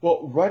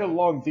 Well, right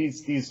along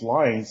these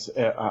lines,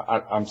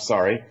 I'm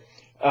sorry.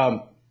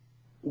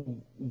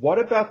 What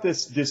about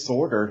this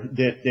disorder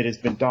that has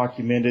been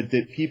documented,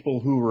 that people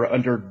who are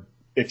under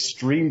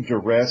extreme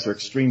duress or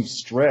extreme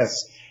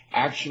stress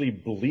actually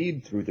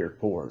bleed through their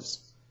pores?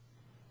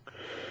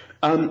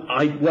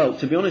 Well,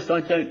 to be honest,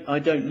 I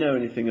don't know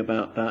anything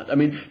about that. I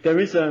mean,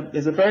 there's a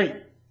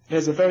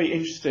very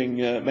interesting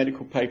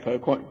medical paper,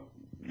 quite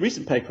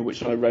recent paper,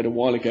 which I read a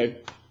while ago,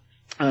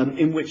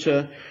 in which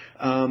a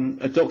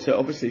doctor,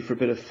 obviously for a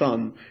bit of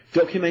fun,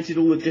 documented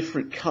all the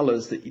different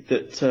colours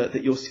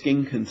that your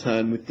skin can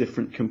turn with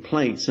different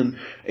complaints, and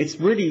it's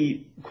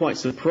really quite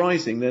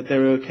surprising that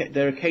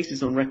there are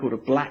cases on record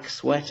of black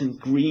sweat and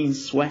green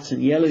sweat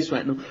and yellow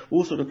sweat and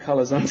all sort of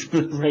colours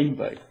under the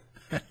rainbow.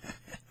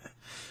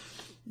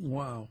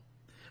 Wow.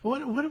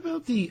 What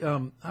about the?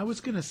 I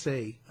was going to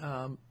say,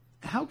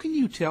 how can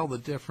you tell the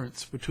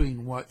difference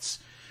between what's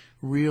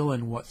real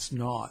and what's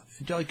not?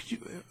 Like,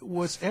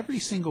 was every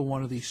single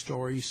one of these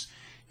stories,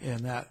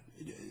 and that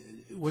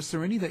was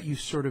there any that you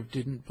sort of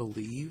didn't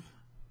believe?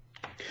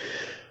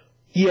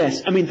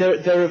 Yes, I mean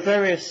there are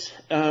various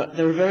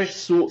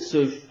sorts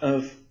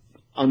of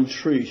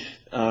untruth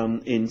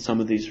in some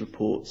of these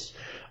reports.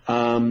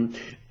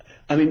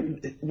 I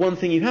mean, one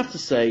thing you have to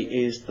say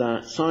is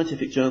that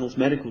scientific journals,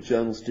 medical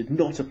journals, did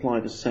not apply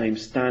the same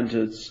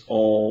standards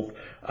of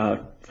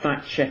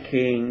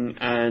fact-checking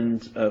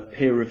and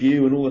peer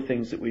review and all the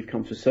things that we've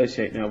come to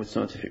associate now with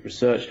scientific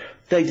research.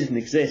 They didn't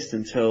exist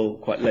until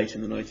quite late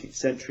in the 19th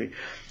century.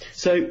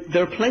 So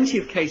there are plenty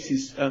of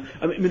cases.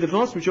 I mean, the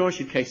vast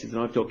majority of cases that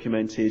I've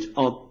documented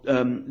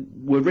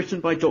were written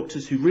by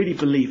doctors who really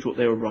believed what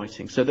they were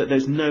writing, so that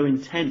there's no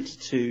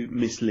intent to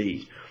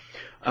mislead.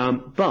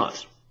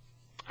 But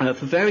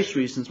for various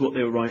reasons, what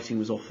they were writing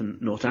was often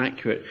not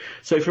accurate.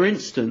 So, for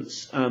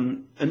instance,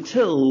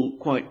 until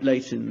quite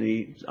late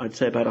I'd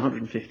say about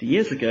 150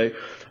 years ago,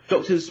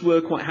 doctors were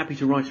quite happy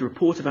to write a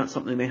report about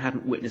something they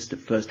hadn't witnessed at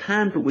first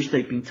hand, but which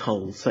they'd been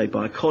told, say,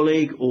 by a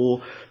colleague,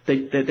 or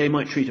they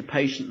might treat a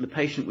patient, and the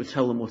patient would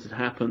tell them what had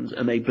happened,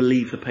 and they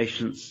believe the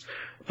patient's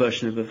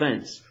version of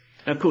events.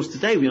 And of course,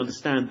 today we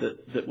understand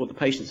that what the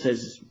patient says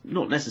is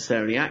not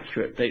necessarily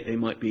accurate. They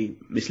might be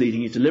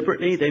misleading you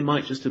deliberately. They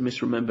might just have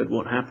misremembered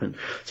what happened.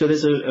 So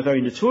there's a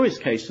very notorious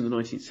case in the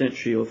 19th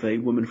century of a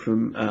woman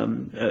from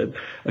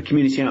a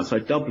community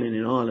outside Dublin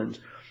in Ireland.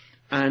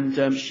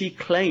 And she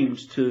claimed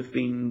to have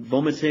been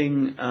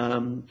vomiting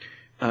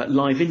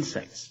live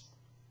insects.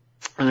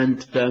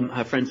 And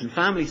her friends and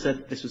family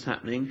said this was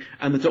happening,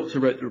 and the doctor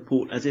wrote the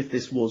report as if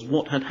this was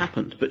what had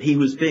happened. But he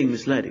was being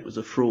misled. It was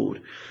a fraud.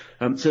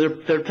 So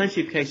there are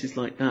plenty of cases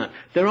like that.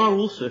 There are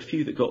also a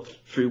few that got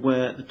through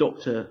where the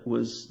doctor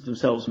was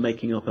themselves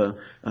making up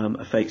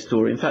a fake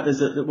story. In fact,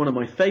 there's one of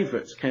my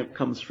favourites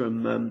comes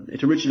from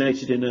it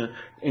originated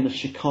in a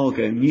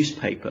Chicago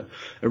newspaper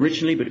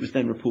originally, but it was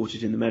then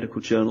reported in the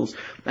medical journals.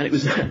 And it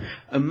was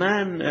a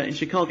man in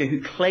Chicago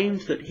who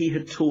claimed that he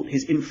had taught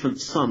his infant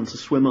son to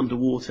swim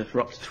underwater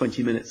for up to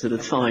 20 minutes at a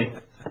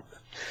time.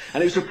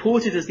 And it was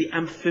reported as the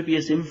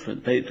amphibious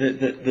infant.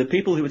 The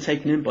people who were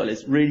taken in by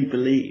this really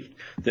believed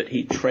that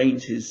he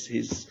trained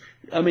his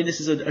I mean,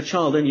 this is a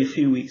child only a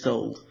few weeks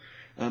old,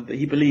 but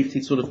he believed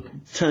he'd sort of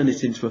turned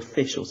it into a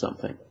fish or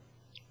something.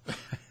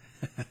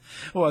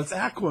 Well, it's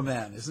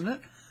Aquaman, isn't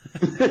it?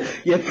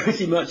 Yeah,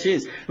 pretty much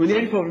is. I mean, the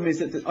only problem is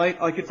that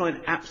I could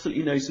find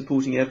absolutely no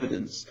supporting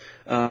evidence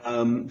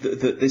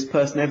that this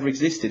person ever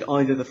existed,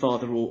 either the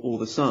father or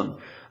the son.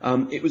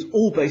 It was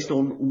all based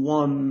on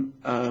one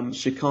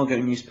Chicago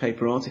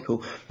newspaper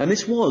article, and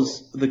this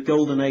was the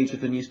golden age of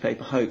the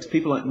newspaper hoax.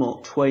 People like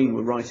Mark Twain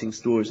were writing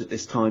stories at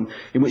this time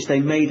in which they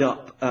made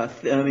up,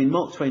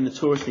 Mark Twain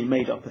notoriously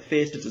made up a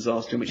theatre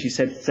disaster in which he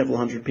said several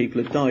hundred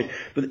people had died,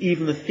 but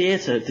even the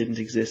theatre didn't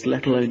exist,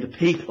 let alone the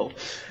people.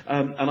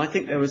 And I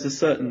think there was a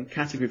certain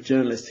category of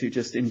journalists who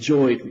just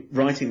enjoyed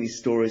writing these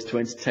stories to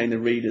entertain the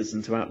readers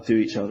and to outdo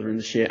each other in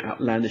the sheer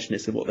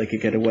outlandishness of what they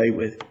could get away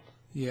with.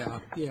 Yeah,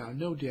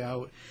 no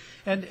doubt.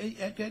 And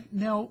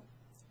now,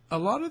 a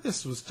lot of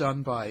this was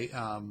done by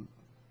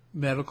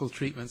medical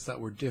treatments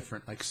that were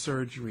different, like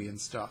surgery and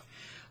stuff.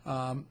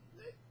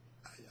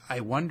 I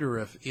wonder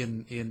if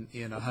in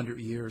 100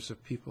 years,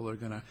 if people are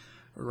going to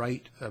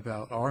write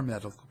about our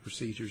medical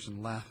procedures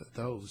and laugh at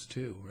those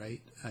too,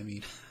 right? I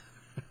mean,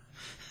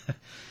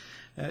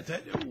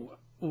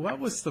 what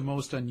was the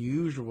most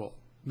unusual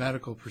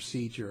medical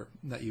procedure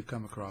that you've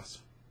come across?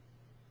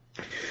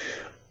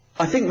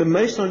 I think the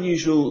most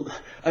unusual,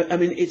 I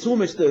mean, it's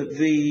almost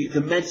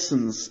the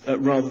medicines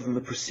rather than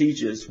the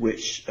procedures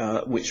which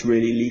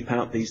really leap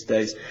out these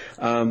days.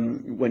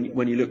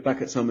 When you look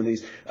back at some of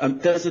these,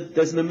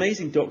 there's an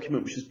amazing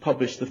document which was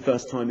published the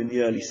first time in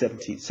the early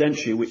 17th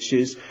century, which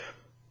is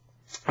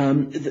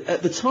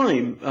at the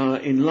time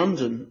in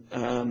London,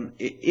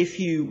 if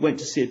you went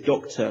to see a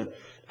doctor,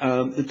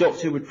 the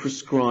doctor would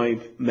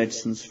prescribe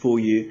medicines for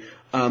you.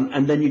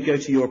 And then you go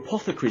to your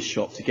apothecary's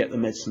shop to get the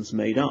medicines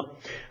made up.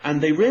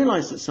 And they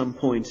realized at some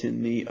point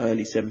in the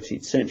early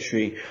 17th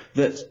century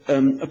that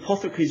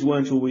apothecaries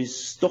weren't always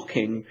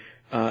stocking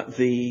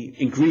the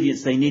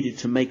ingredients they needed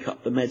to make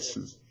up the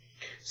medicines.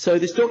 So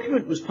this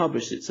document was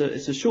published. It's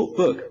a short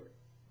book.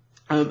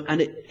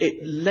 And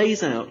it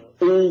lays out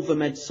all the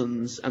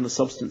medicines and the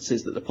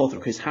substances that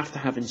apothecaries have to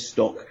have in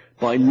stock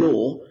by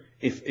law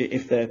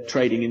if they're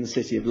trading in the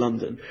City of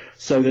London,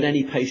 so that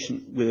any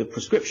patient with a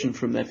prescription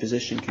from their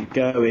physician can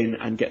go in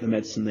and get the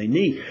medicine they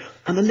need.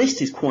 And the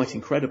list is quite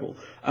incredible.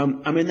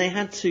 I mean, they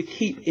had to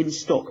keep in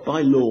stock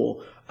by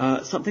law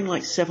something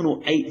like 7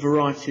 or 8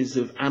 varieties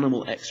of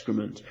animal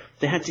excrement.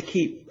 They had to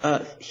keep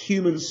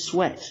human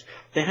sweat.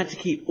 They had to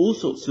keep all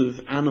sorts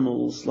of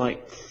animals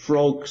like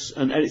frogs,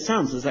 and it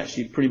sounds as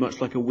actually pretty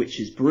much like a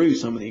witch's brew,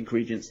 some of the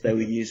ingredients they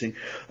were using.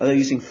 They were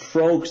using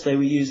frogs, they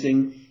were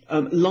using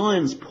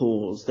lion's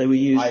paws, they were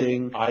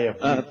using... They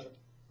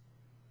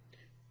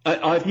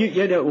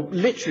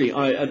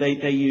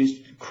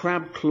used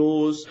crab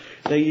claws,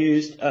 they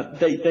used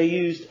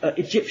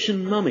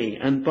Egyptian mummy,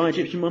 and by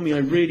Egyptian mummy I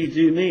really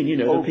do mean,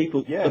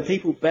 the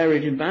people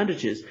buried in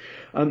bandages.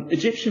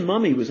 Egyptian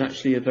mummy was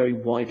actually a very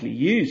widely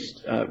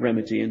used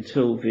remedy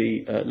until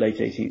the late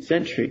 18th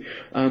century,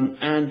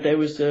 and there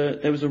was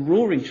a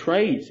roaring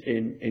trade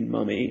in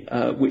mummy,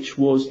 which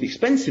was the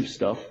expensive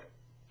stuff.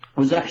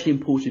 Was actually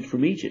imported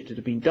from Egypt. It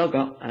had been dug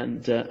up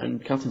and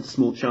cut into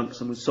small chunks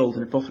and was sold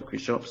in apothecary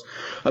shops.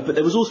 But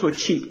there was also a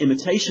cheap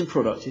imitation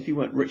product if you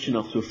weren't rich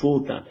enough to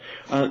afford that.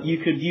 You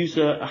could use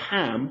a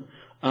ham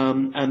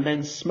and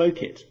then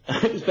smoke it.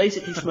 It was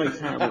basically smoked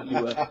ham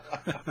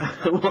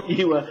what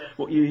you were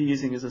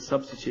using as a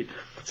substitute.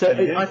 So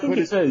I think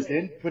it's those.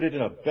 Then put it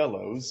in a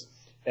bellows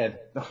and.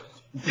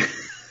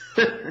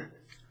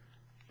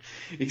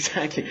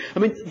 Exactly. I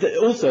mean,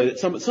 also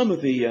some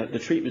of the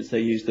treatments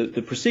they used,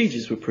 the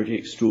procedures were pretty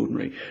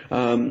extraordinary.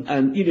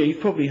 And you've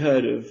probably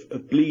heard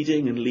of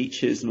bleeding and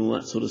leeches and all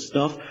that sort of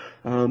stuff.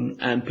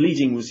 And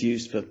bleeding was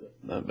used for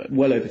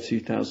well over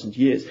 2,000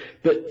 years.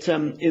 But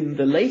in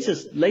the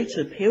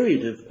later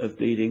period of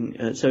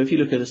bleeding, so if you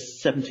look at a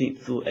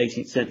 17th or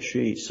 18th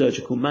century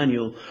surgical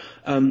manual,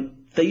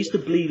 they used to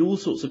bleed all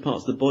sorts of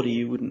parts of the body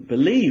you wouldn't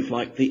believe,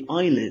 like the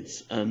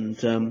eyelids and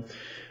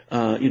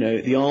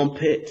the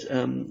armpit.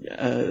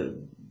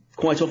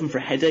 Quite often for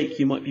a headache,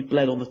 you might be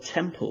bled on the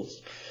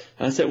temples.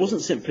 So it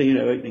wasn't simply,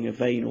 opening a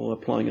vein or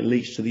applying a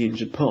leech to the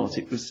injured part.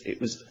 It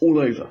was all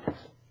over.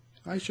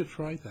 I should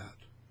try that.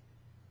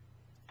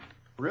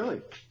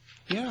 Really?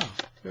 Yeah.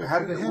 How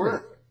did it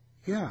work?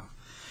 Yeah.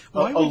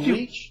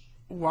 Leech?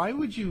 Why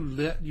would you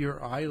let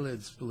your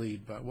eyelids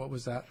bleed? But what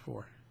was that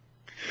for?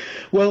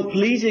 Well,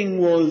 bleeding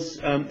was.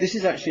 This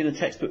is actually in a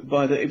textbook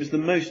it was the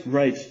most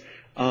read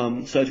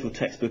surgical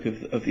textbook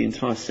of the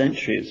entire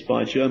century. It's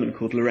by a German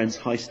called Lorenz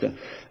Heister.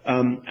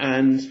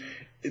 And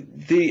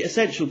the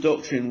essential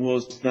doctrine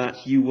was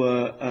that you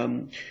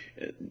were...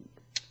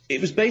 it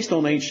was based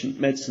on ancient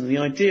medicine. The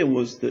idea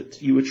was that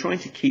you were trying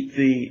to keep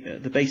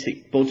the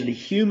basic bodily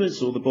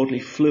humours or the bodily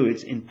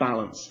fluids in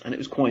balance. And it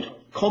was quite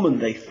common,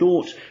 they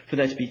thought, for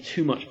there to be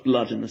too much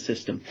blood in the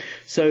system.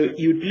 So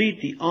you would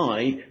bleed the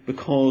eye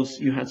because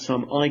you had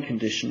some eye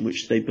condition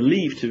which they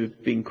believed to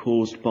have been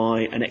caused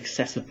by an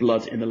excess of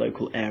blood in the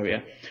local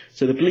area.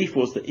 So the belief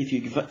was that if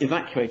you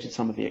evacuated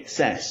some of the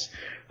excess,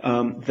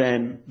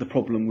 then the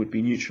problem would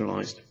be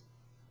neutralised.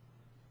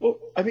 Well,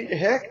 I mean,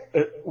 heck,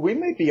 we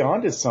may be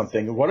onto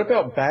something. What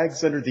about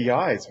bags under the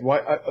eyes?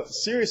 Why?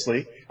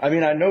 Seriously, I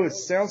mean, I know it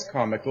sounds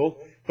comical,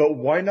 but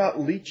why not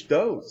leech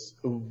those?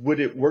 Would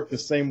it work the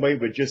same way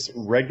with just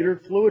regular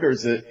fluid, or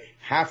does it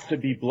have to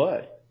be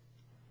blood?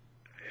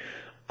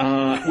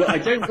 Well,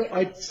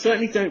 I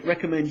certainly don't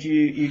recommend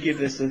you give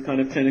this a kind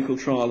of clinical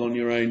trial on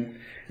your own,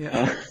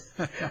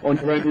 on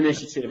your own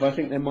initiative. I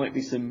think there might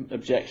be some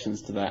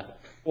objections to that.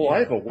 Well, I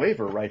have a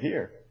waiver right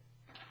here.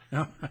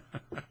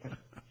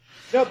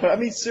 No, but I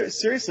mean,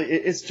 seriously,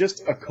 it's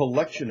just a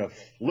collection of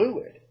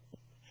fluid.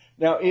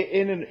 Now,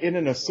 in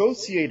an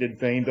associated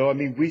vein, though, I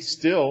mean, we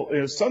still,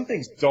 some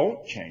things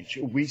don't change.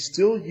 We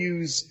still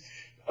use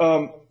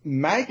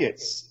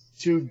maggots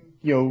to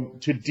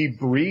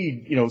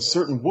debride,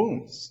 certain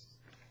wounds.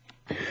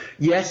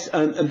 Yes,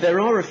 and there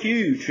are a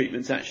few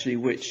treatments actually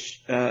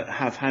which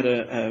have had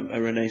a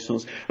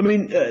renaissance. I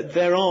mean,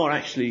 there are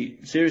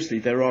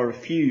a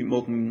few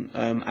modern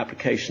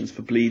applications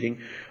for bleeding.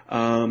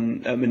 I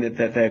mean,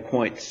 they're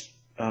quite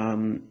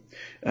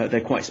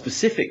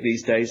specific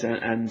these days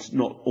and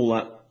not all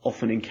that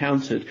often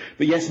encountered.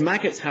 But yes,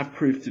 maggots have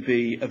proved to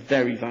be a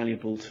very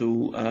valuable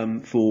tool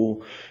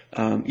for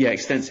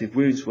extensive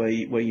wounds where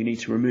you need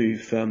to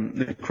remove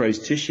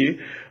necrosed tissue.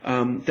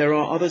 There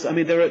are others. I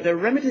mean, there are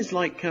remedies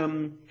like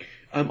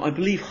I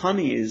believe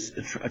honey is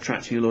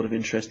attracting a lot of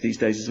interest these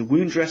days as a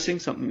wound dressing,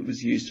 something that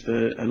was used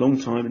for a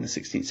long time in the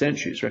 16th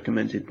century. It's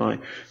recommended by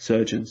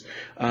surgeons.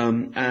 There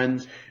are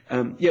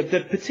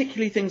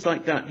particularly things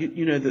like that.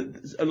 You know,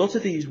 that a lot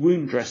of these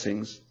wound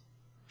dressings,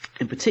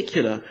 in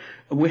particular,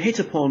 were hit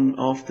upon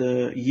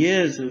after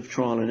years of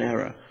trial and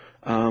error.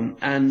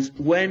 And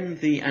when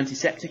the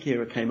antiseptic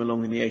era came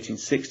along in the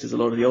 1860s, a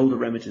lot of the older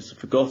remedies were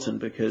forgotten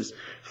because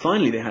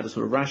finally they had a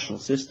sort of rational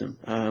system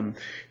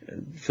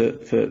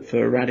for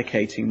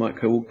eradicating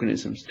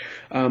microorganisms.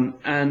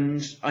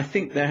 And I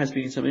think there has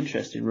been some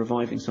interest in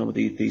reviving some of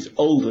these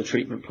older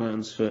treatment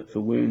plans for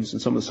wounds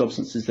and some of the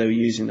substances they were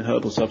using, the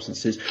herbal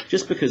substances,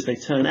 just because they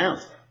turn out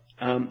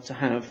to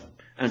have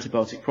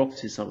antibiotic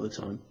properties some of the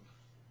time.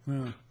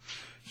 Yeah.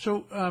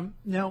 So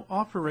now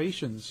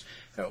operations,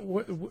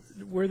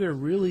 were there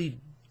really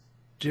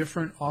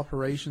different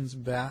operations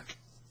back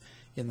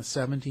in the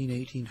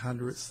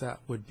 1800s that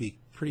would be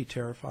pretty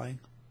terrifying?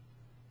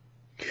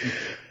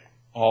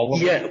 All of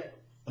them? Yeah.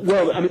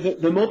 Well, I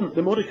mean, the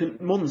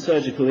modern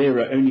surgical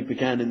era only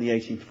began in the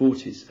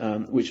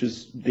 1840s, which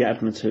was the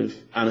advent of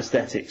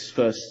anaesthetics,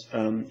 first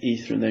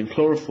ether and then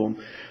chloroform.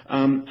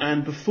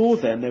 And before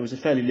then, there was a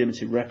fairly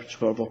limited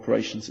repertoire of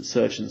operations that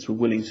surgeons were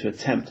willing to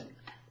attempt.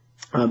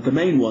 The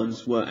main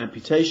ones were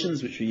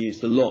amputations, which were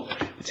used a lot,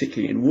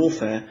 particularly in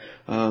warfare.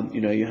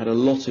 You had a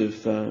lot of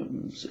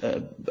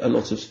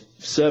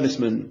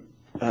servicemen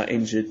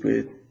injured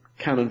with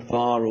cannon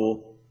fire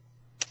or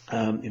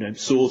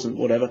swords and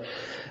whatever.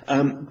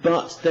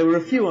 But there were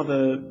a few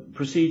other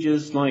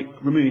procedures like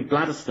removing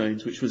bladder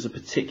stones, which was a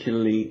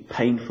particularly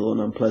painful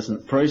and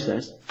unpleasant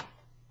process.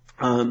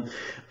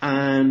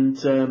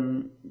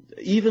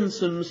 Even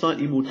some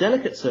slightly more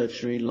delicate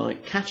surgery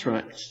like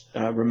cataract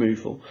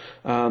removal.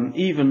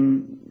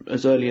 Even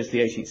as early as the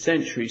 18th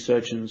century,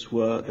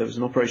 there was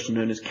an operation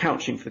known as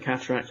couching for the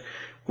cataract,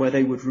 where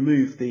they would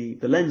remove the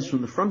lens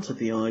from the front of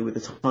the eye with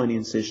a tiny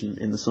incision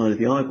in the side of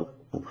the eyeball.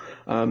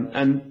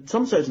 And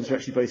some surgeons are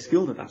actually very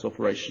skilled at that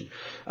operation.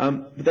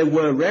 But there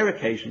were rare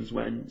occasions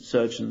when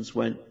surgeons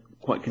went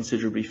quite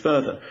considerably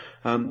further.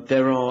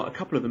 There are a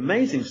couple of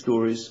amazing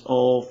stories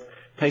of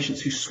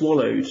patients who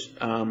swallowed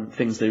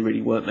things they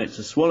really weren't meant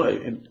to swallow.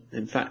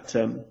 In fact,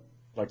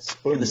 like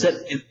spoons.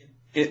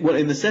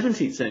 In the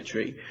 17th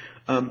century,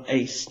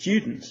 a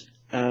student,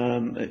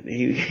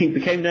 he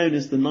became known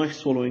as the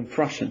knife-swallowing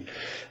Prussian.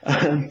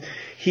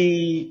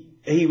 He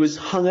was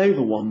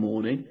hungover one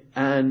morning,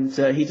 and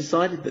he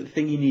decided that the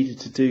thing he needed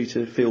to do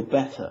to feel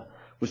better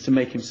was to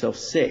make himself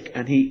sick.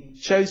 And he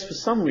chose, for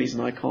some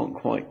reason I can't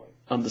quite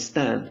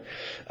understand,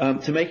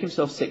 to make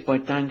himself sick by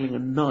dangling a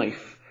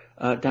knife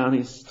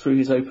down through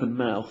his open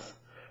mouth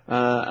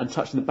and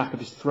touching the back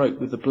of his throat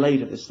with the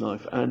blade of this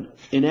knife. And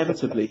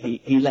inevitably,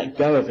 he let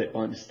go of it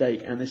by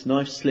mistake, and this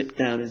knife slipped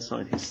down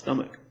inside his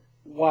stomach.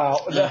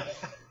 Wow.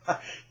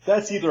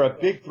 That's either a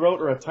big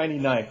throat or a tiny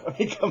knife. I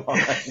mean, come on.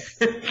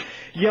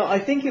 Yeah, I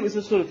think it was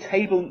a sort of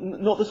table,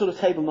 not the sort of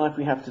table knife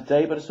we have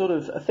today, but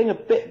a thing a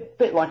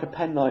bit like a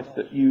penknife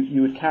that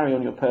you would carry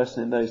on your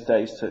person in those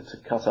days to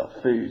cut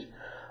up food.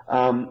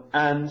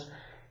 And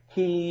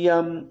he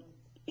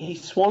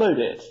swallowed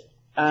it.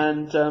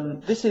 And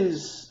this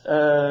is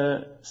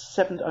I'm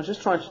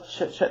just trying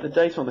to check the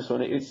date on this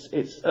one.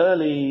 It's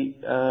early.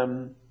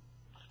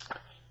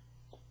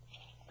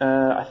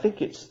 I think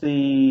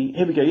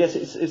here we go. Yes,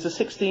 it's the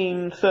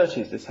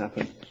 1630s this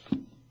happened.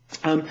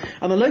 And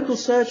the local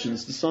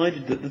surgeons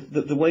decided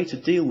that the way to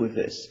deal with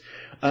this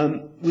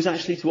was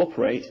actually to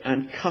operate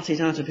and cut it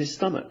out of his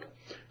stomach.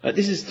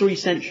 This is 3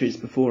 centuries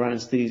before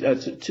anesthesia,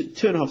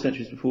 2.5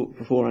 centuries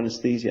before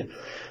anesthesia.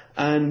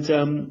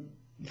 And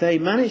they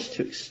managed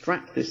to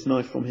extract this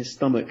knife from his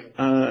stomach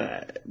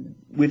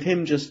with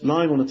him just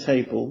lying on a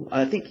table.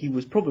 I think he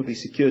was probably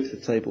secured to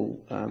the table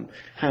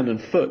hand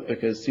and foot,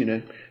 because,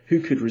 who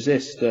could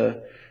resist,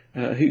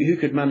 who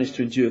could manage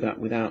to endure that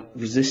without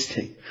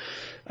resisting?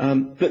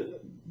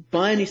 But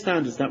by any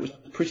standards, that was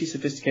pretty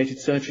sophisticated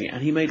surgery,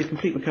 and he made a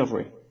complete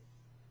recovery.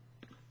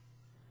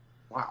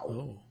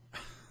 Wow.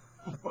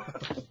 Oh.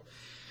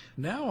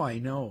 Now I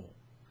know.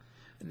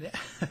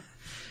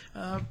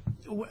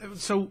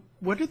 So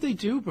what did they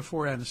do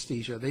before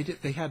anesthesia?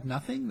 They had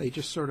nothing? They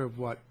just sort of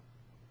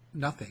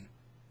nothing?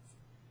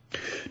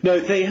 No,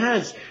 they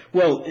had,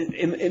 well,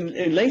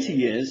 in later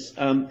years,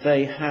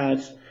 they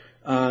had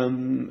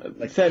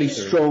fairly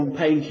strong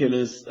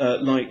painkillers,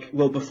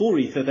 before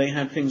ether, they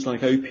had things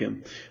like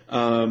opium.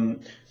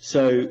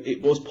 So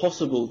it was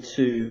possible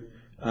to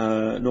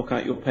knock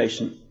out your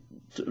patient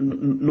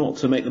not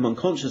to make them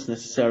unconscious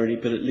necessarily,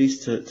 but at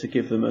least to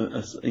give them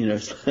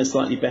a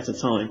slightly better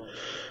time.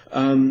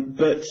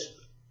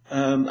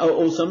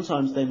 Or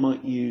sometimes they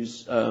might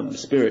use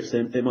spirits.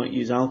 They might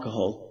use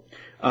alcohol.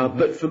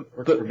 But for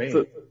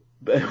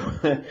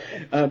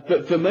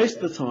most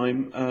of the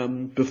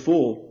time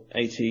before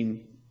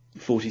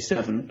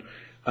 1847,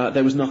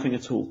 there was nothing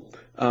at all.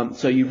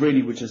 So you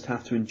really would just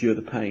have to endure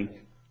the pain.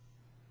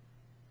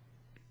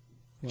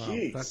 Wow,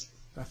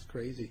 that's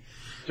crazy.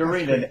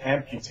 During an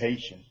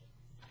amputation.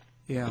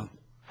 Yeah.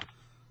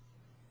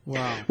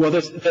 Wow. Well,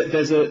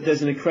 there's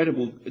an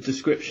incredible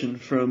description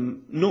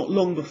from not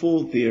long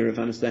before the era of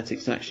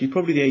anaesthetics, actually,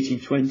 probably the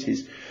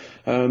 1820s.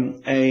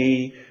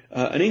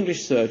 An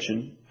English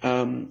surgeon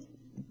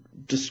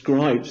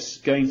describes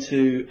going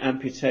to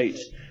amputate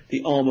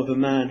the arm of a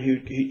man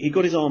he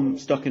got his arm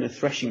stuck in a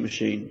threshing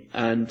machine,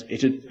 and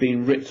it had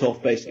been ripped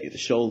off basically at the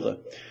shoulder.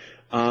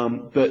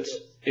 But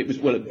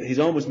his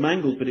arm was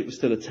mangled, but it was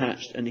still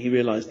attached, and he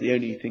realised the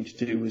only thing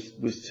to do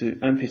was to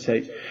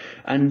amputate.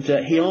 And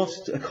he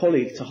asked a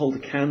colleague to hold a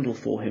candle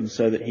for him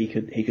so that he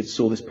could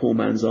saw this poor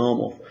man's arm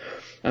off.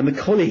 And the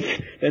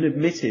colleague then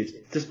admitted,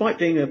 despite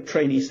being a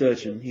trainee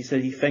surgeon, he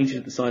said he fainted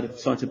at the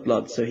sight of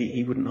blood, so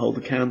he wouldn't hold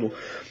the candle.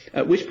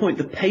 At which point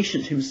the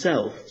patient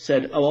himself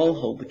said, "Oh, I'll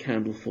hold the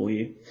candle for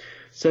you."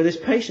 So this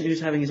patient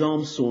who's having his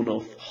arm sawn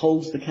off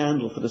holds the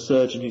candle for the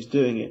surgeon who's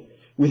doing it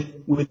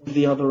with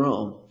the other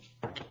arm.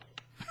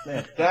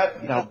 Man,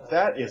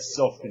 that is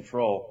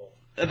self-control.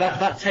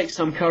 That takes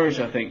some courage,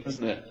 I think,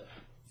 doesn't it?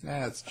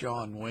 That's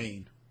John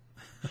Wayne.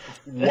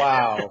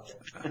 Wow.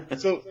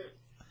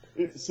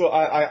 So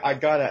I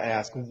gotta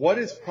ask, what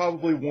is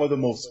probably one of the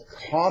most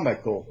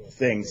comical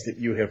things that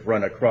you have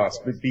run across,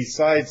 but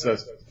besides a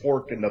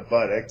fork in the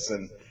buttocks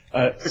and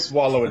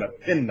swallowing a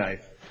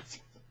penknife?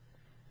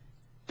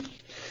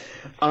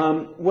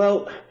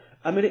 Well,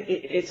 I mean,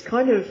 it's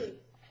kind of.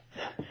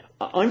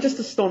 I'm just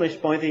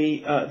astonished by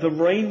the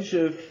range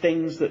of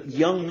things that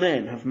young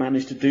men have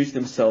managed to do to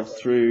themselves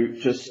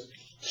through just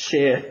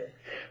sheer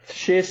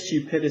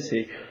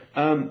stupidity.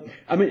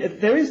 I mean,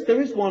 there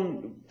is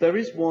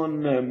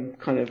one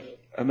kind of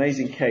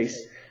amazing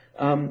case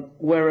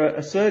where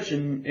a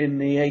surgeon in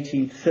the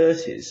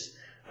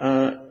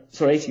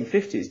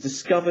 1850s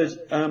discovered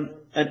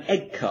an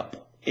egg cup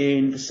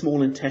in the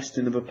small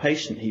intestine of a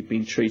patient he'd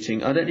been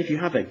treating. I don't know if you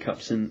have egg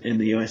cups in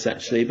the US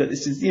actually, but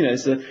this is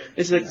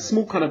it's a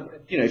small kind of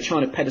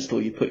china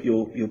pedestal you put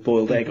your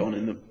boiled egg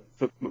on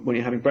when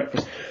you're having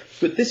breakfast.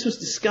 But this was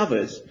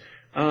discovered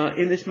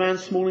in this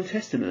man's small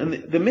intestine,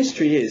 and the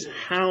mystery is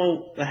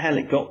how the hell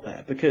it got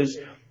there, because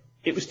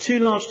it was too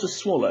large to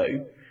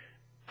swallow,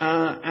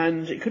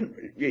 and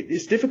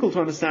it's difficult to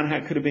understand how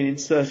it could have been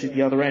inserted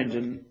the other end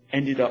and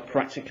ended up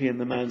practically in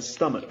the man's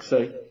stomach.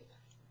 So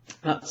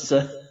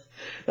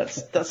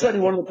that's certainly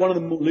one of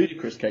the more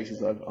ludicrous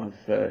cases I've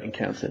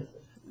encountered.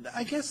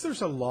 I guess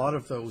there's a lot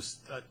of those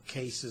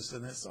cases,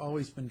 and it's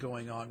always been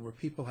going on, where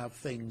people have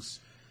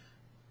things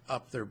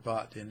up their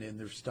butt and in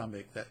their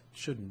stomach that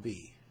shouldn't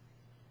be.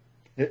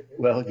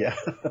 Well, yeah.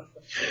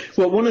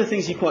 Well, one of the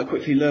things you quite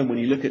quickly learn when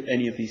you look at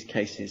any of these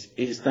cases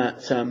is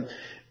that,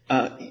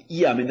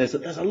 I mean, there's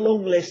a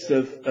long list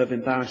of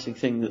embarrassing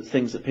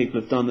things that people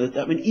have done.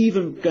 I mean,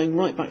 even going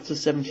right back to the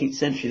 17th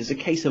century, there's a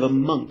case of a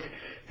monk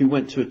who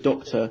went to a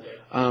doctor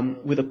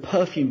with a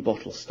perfume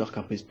bottle stuck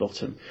up his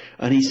bottom.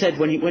 And he said,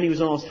 when he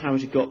was asked how it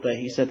had got there,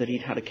 he said that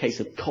he'd had a case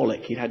of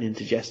colic. He'd had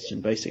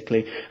indigestion,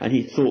 basically, and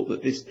he thought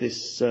that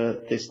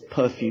this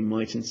perfume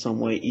might in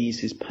some way ease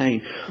his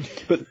pain.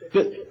 But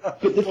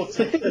the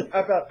thing,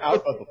 how about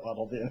out of the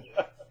bottle, then?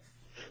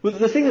 Well,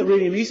 the thing that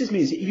really amuses me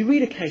is you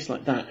read a case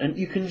like that and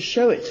you can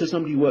show it to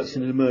somebody who works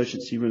in an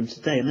emergency room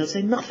today, and they'll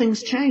say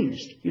nothing's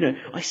changed.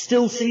 I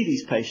still see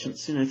these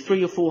patients.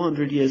 300 or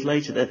 400 years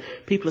later, that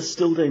people are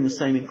still doing the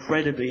same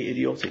incredibly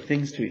idiotic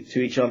things to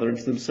each other and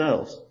to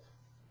themselves.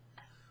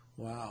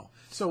 Wow.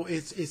 So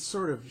it's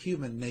sort of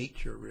human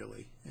nature,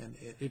 really, and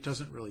it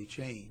doesn't really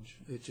change.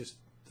 It's just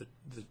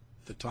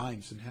the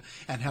times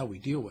and how we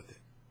deal with it.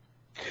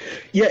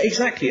 Yeah,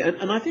 exactly.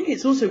 And I think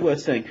it's also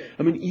worth saying,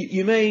 I mean,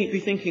 you may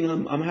be thinking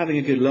I'm having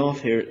a good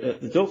laugh here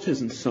at the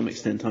doctors, and to some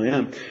extent I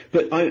am,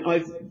 but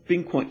I've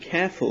been quite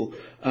careful,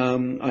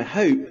 I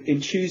hope,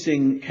 in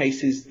choosing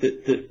cases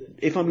that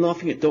if I'm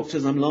laughing at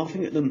doctors, I'm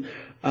laughing at them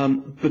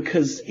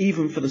because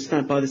even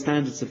by the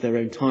standards of their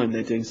own time,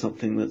 they're doing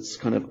something that's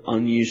kind of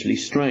unusually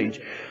strange.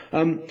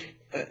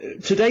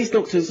 Today's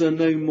doctors are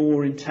no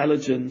more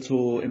intelligent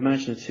or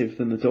imaginative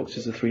than the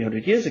doctors of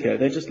 300 years ago.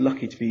 They're just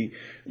lucky to be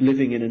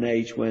living in an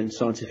age when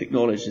scientific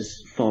knowledge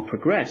is far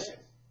progressed.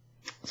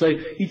 So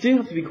you do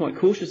have to be quite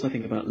cautious, I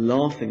think, about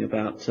laughing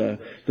about the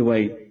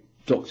way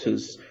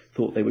doctors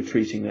thought they were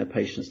treating their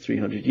patients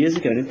 300 years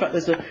ago. And in fact,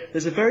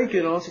 there's a very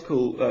good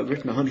article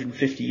written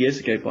 150 years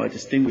ago by a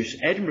distinguished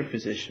Edinburgh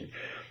physician,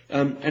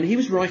 and he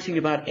was writing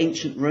about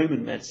ancient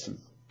Roman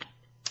medicine.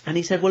 And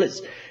he said, well,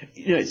 it's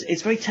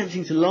very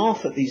tempting to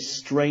laugh at these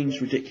strange,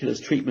 ridiculous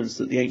treatments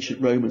that the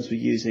ancient Romans were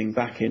using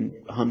back in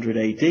 100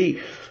 AD.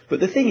 But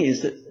the thing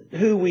is that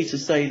who are we to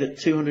say that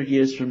 200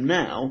 years from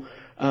now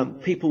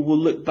people will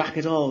look back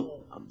at our,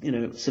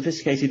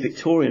 sophisticated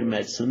Victorian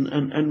medicine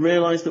and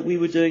realise that we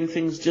were doing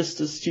things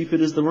just as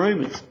stupid as the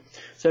Romans.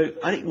 So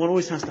I think one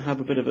always has to have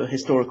a bit of a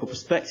historical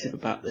perspective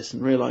about this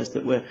and realise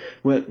that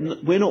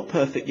we're not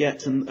perfect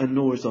yet, and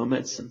nor is our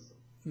medicine.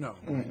 No,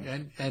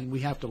 and we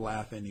have to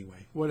laugh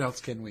anyway. What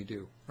else can we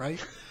do, right?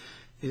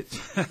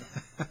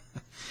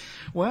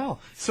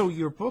 Well, so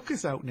your book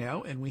is out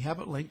now, and we have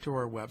it linked to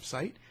our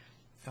website.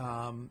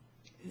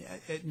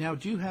 Now,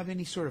 do you have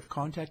any sort of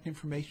contact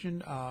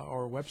information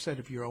or a website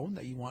of your own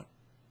that you want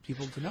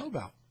people to know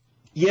about?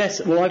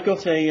 Yes, well, I've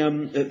got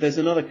there's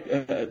another,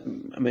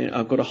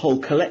 I've got a whole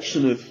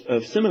collection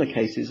of similar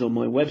cases on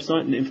my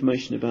website and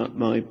information about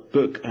my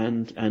book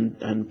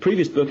and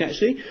previous book,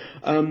 actually.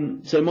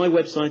 So my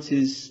website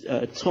is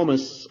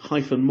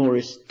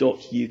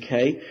thomas-morris.uk,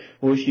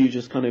 or if you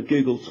just kind of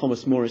Google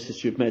Thomas Morris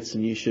History of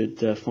Medicine, you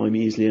should find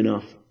me easily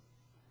enough.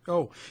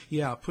 Oh,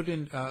 yeah, put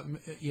in,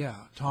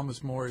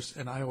 Thomas Morris,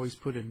 and I always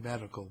put in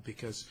medical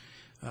because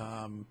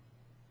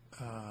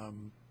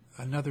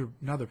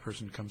another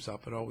person comes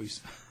up. It always,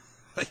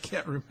 I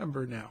can't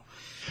remember now.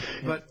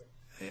 But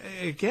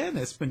again,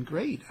 it's been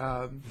great.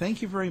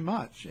 Thank you very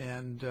much,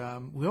 and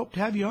we hope to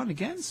have you on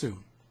again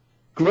soon.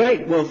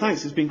 Great. Well,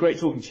 thanks. It's been great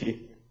talking to you.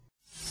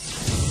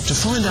 To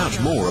find out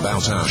more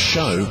about our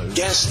show,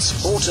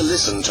 guests, or to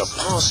listen to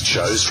past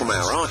shows from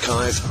our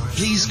archive,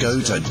 please go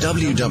to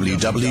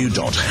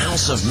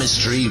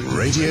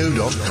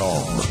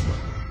www.houseofmysteryradio.com.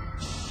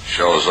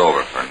 Show's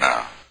over for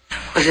now.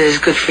 Was it as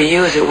good for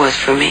you as it was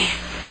for me?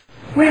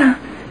 Well,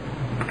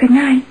 good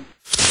night.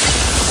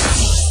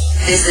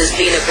 This has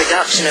been a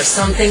production of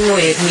Something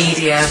Weird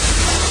Media.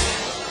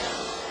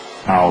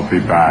 I'll be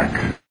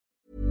back.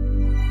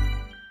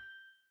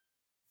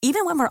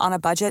 Even when we're on a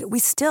budget, we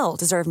still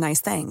deserve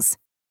nice things.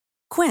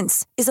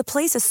 Quince is a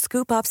place to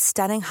scoop up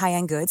stunning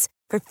high-end goods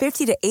for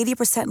 50 to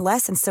 80%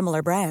 less than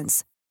similar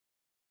brands.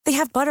 They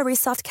have buttery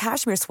soft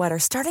cashmere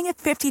sweaters starting at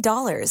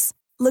 $50,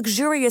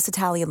 luxurious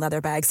Italian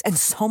leather bags, and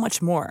so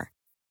much more.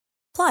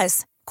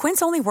 Plus,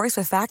 Quince only works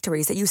with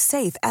factories that use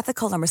safe,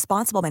 ethical, and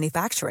responsible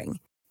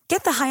manufacturing.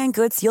 Get the high-end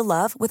goods you'll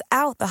love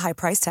without the high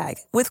price tag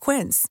with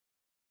Quince.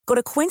 Go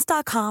to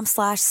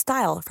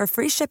quince.com/style for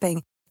free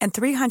shipping and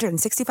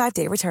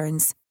 365-day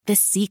returns. The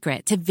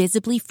secret to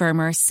visibly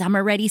firmer,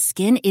 summer-ready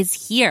skin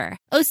is here.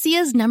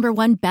 Osea's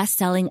 #1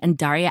 best-selling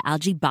Undaria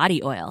Algae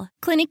Body Oil.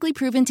 Clinically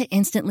proven to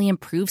instantly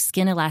improve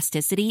skin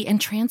elasticity and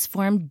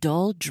transform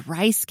dull,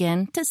 dry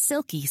skin to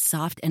silky,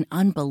 soft, and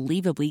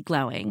unbelievably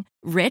glowing.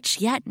 Rich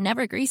yet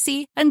never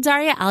greasy,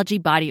 Undaria Algae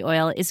Body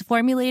Oil is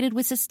formulated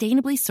with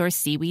sustainably sourced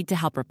seaweed to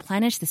help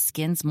replenish the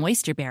skin's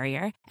moisture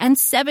barrier and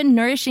 7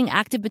 nourishing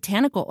active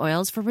botanical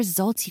oils for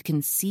results you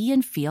can see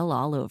and feel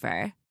all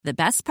over. The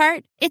best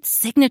part? Its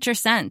signature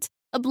scent.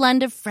 A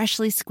blend of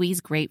freshly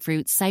squeezed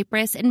grapefruit,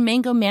 cypress, and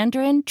mango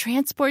mandarin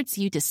transports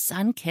you to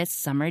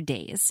sun-kissed summer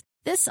days.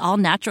 This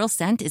all-natural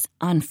scent is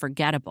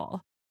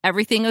unforgettable.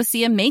 Everything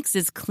Osea makes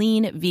is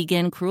clean,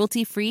 vegan,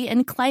 cruelty-free,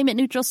 and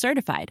climate-neutral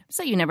certified,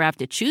 so you never have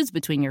to choose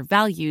between your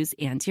values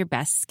and your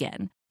best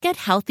skin. Get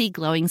healthy,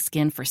 glowing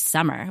skin for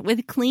summer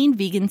with clean,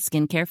 vegan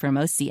skincare from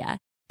Osea.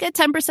 Get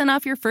 10%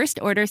 off your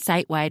first order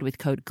site-wide with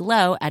code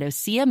GLOW at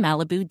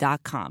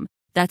OseaMalibu.com.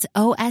 That's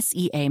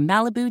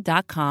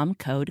OSEAMalibu.com,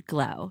 code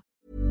GLOW.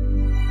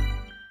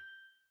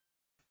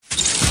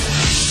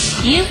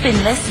 You've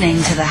been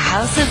listening to the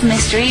House of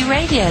Mystery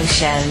radio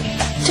show.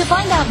 To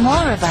find out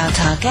more about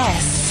our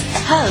guests,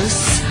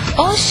 hosts,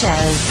 or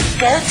show,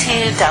 go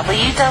to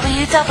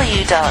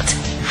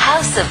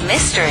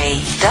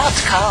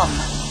www.houseofmystery.com.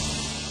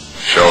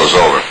 Show's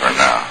over for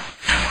now.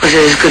 Was it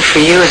as good for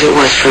you as it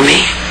was for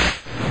me?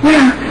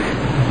 Well,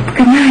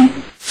 good night.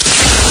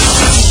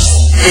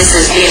 This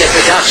has been a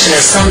production of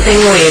Something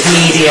Weird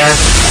Media.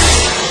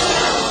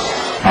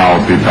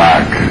 I'll be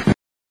back.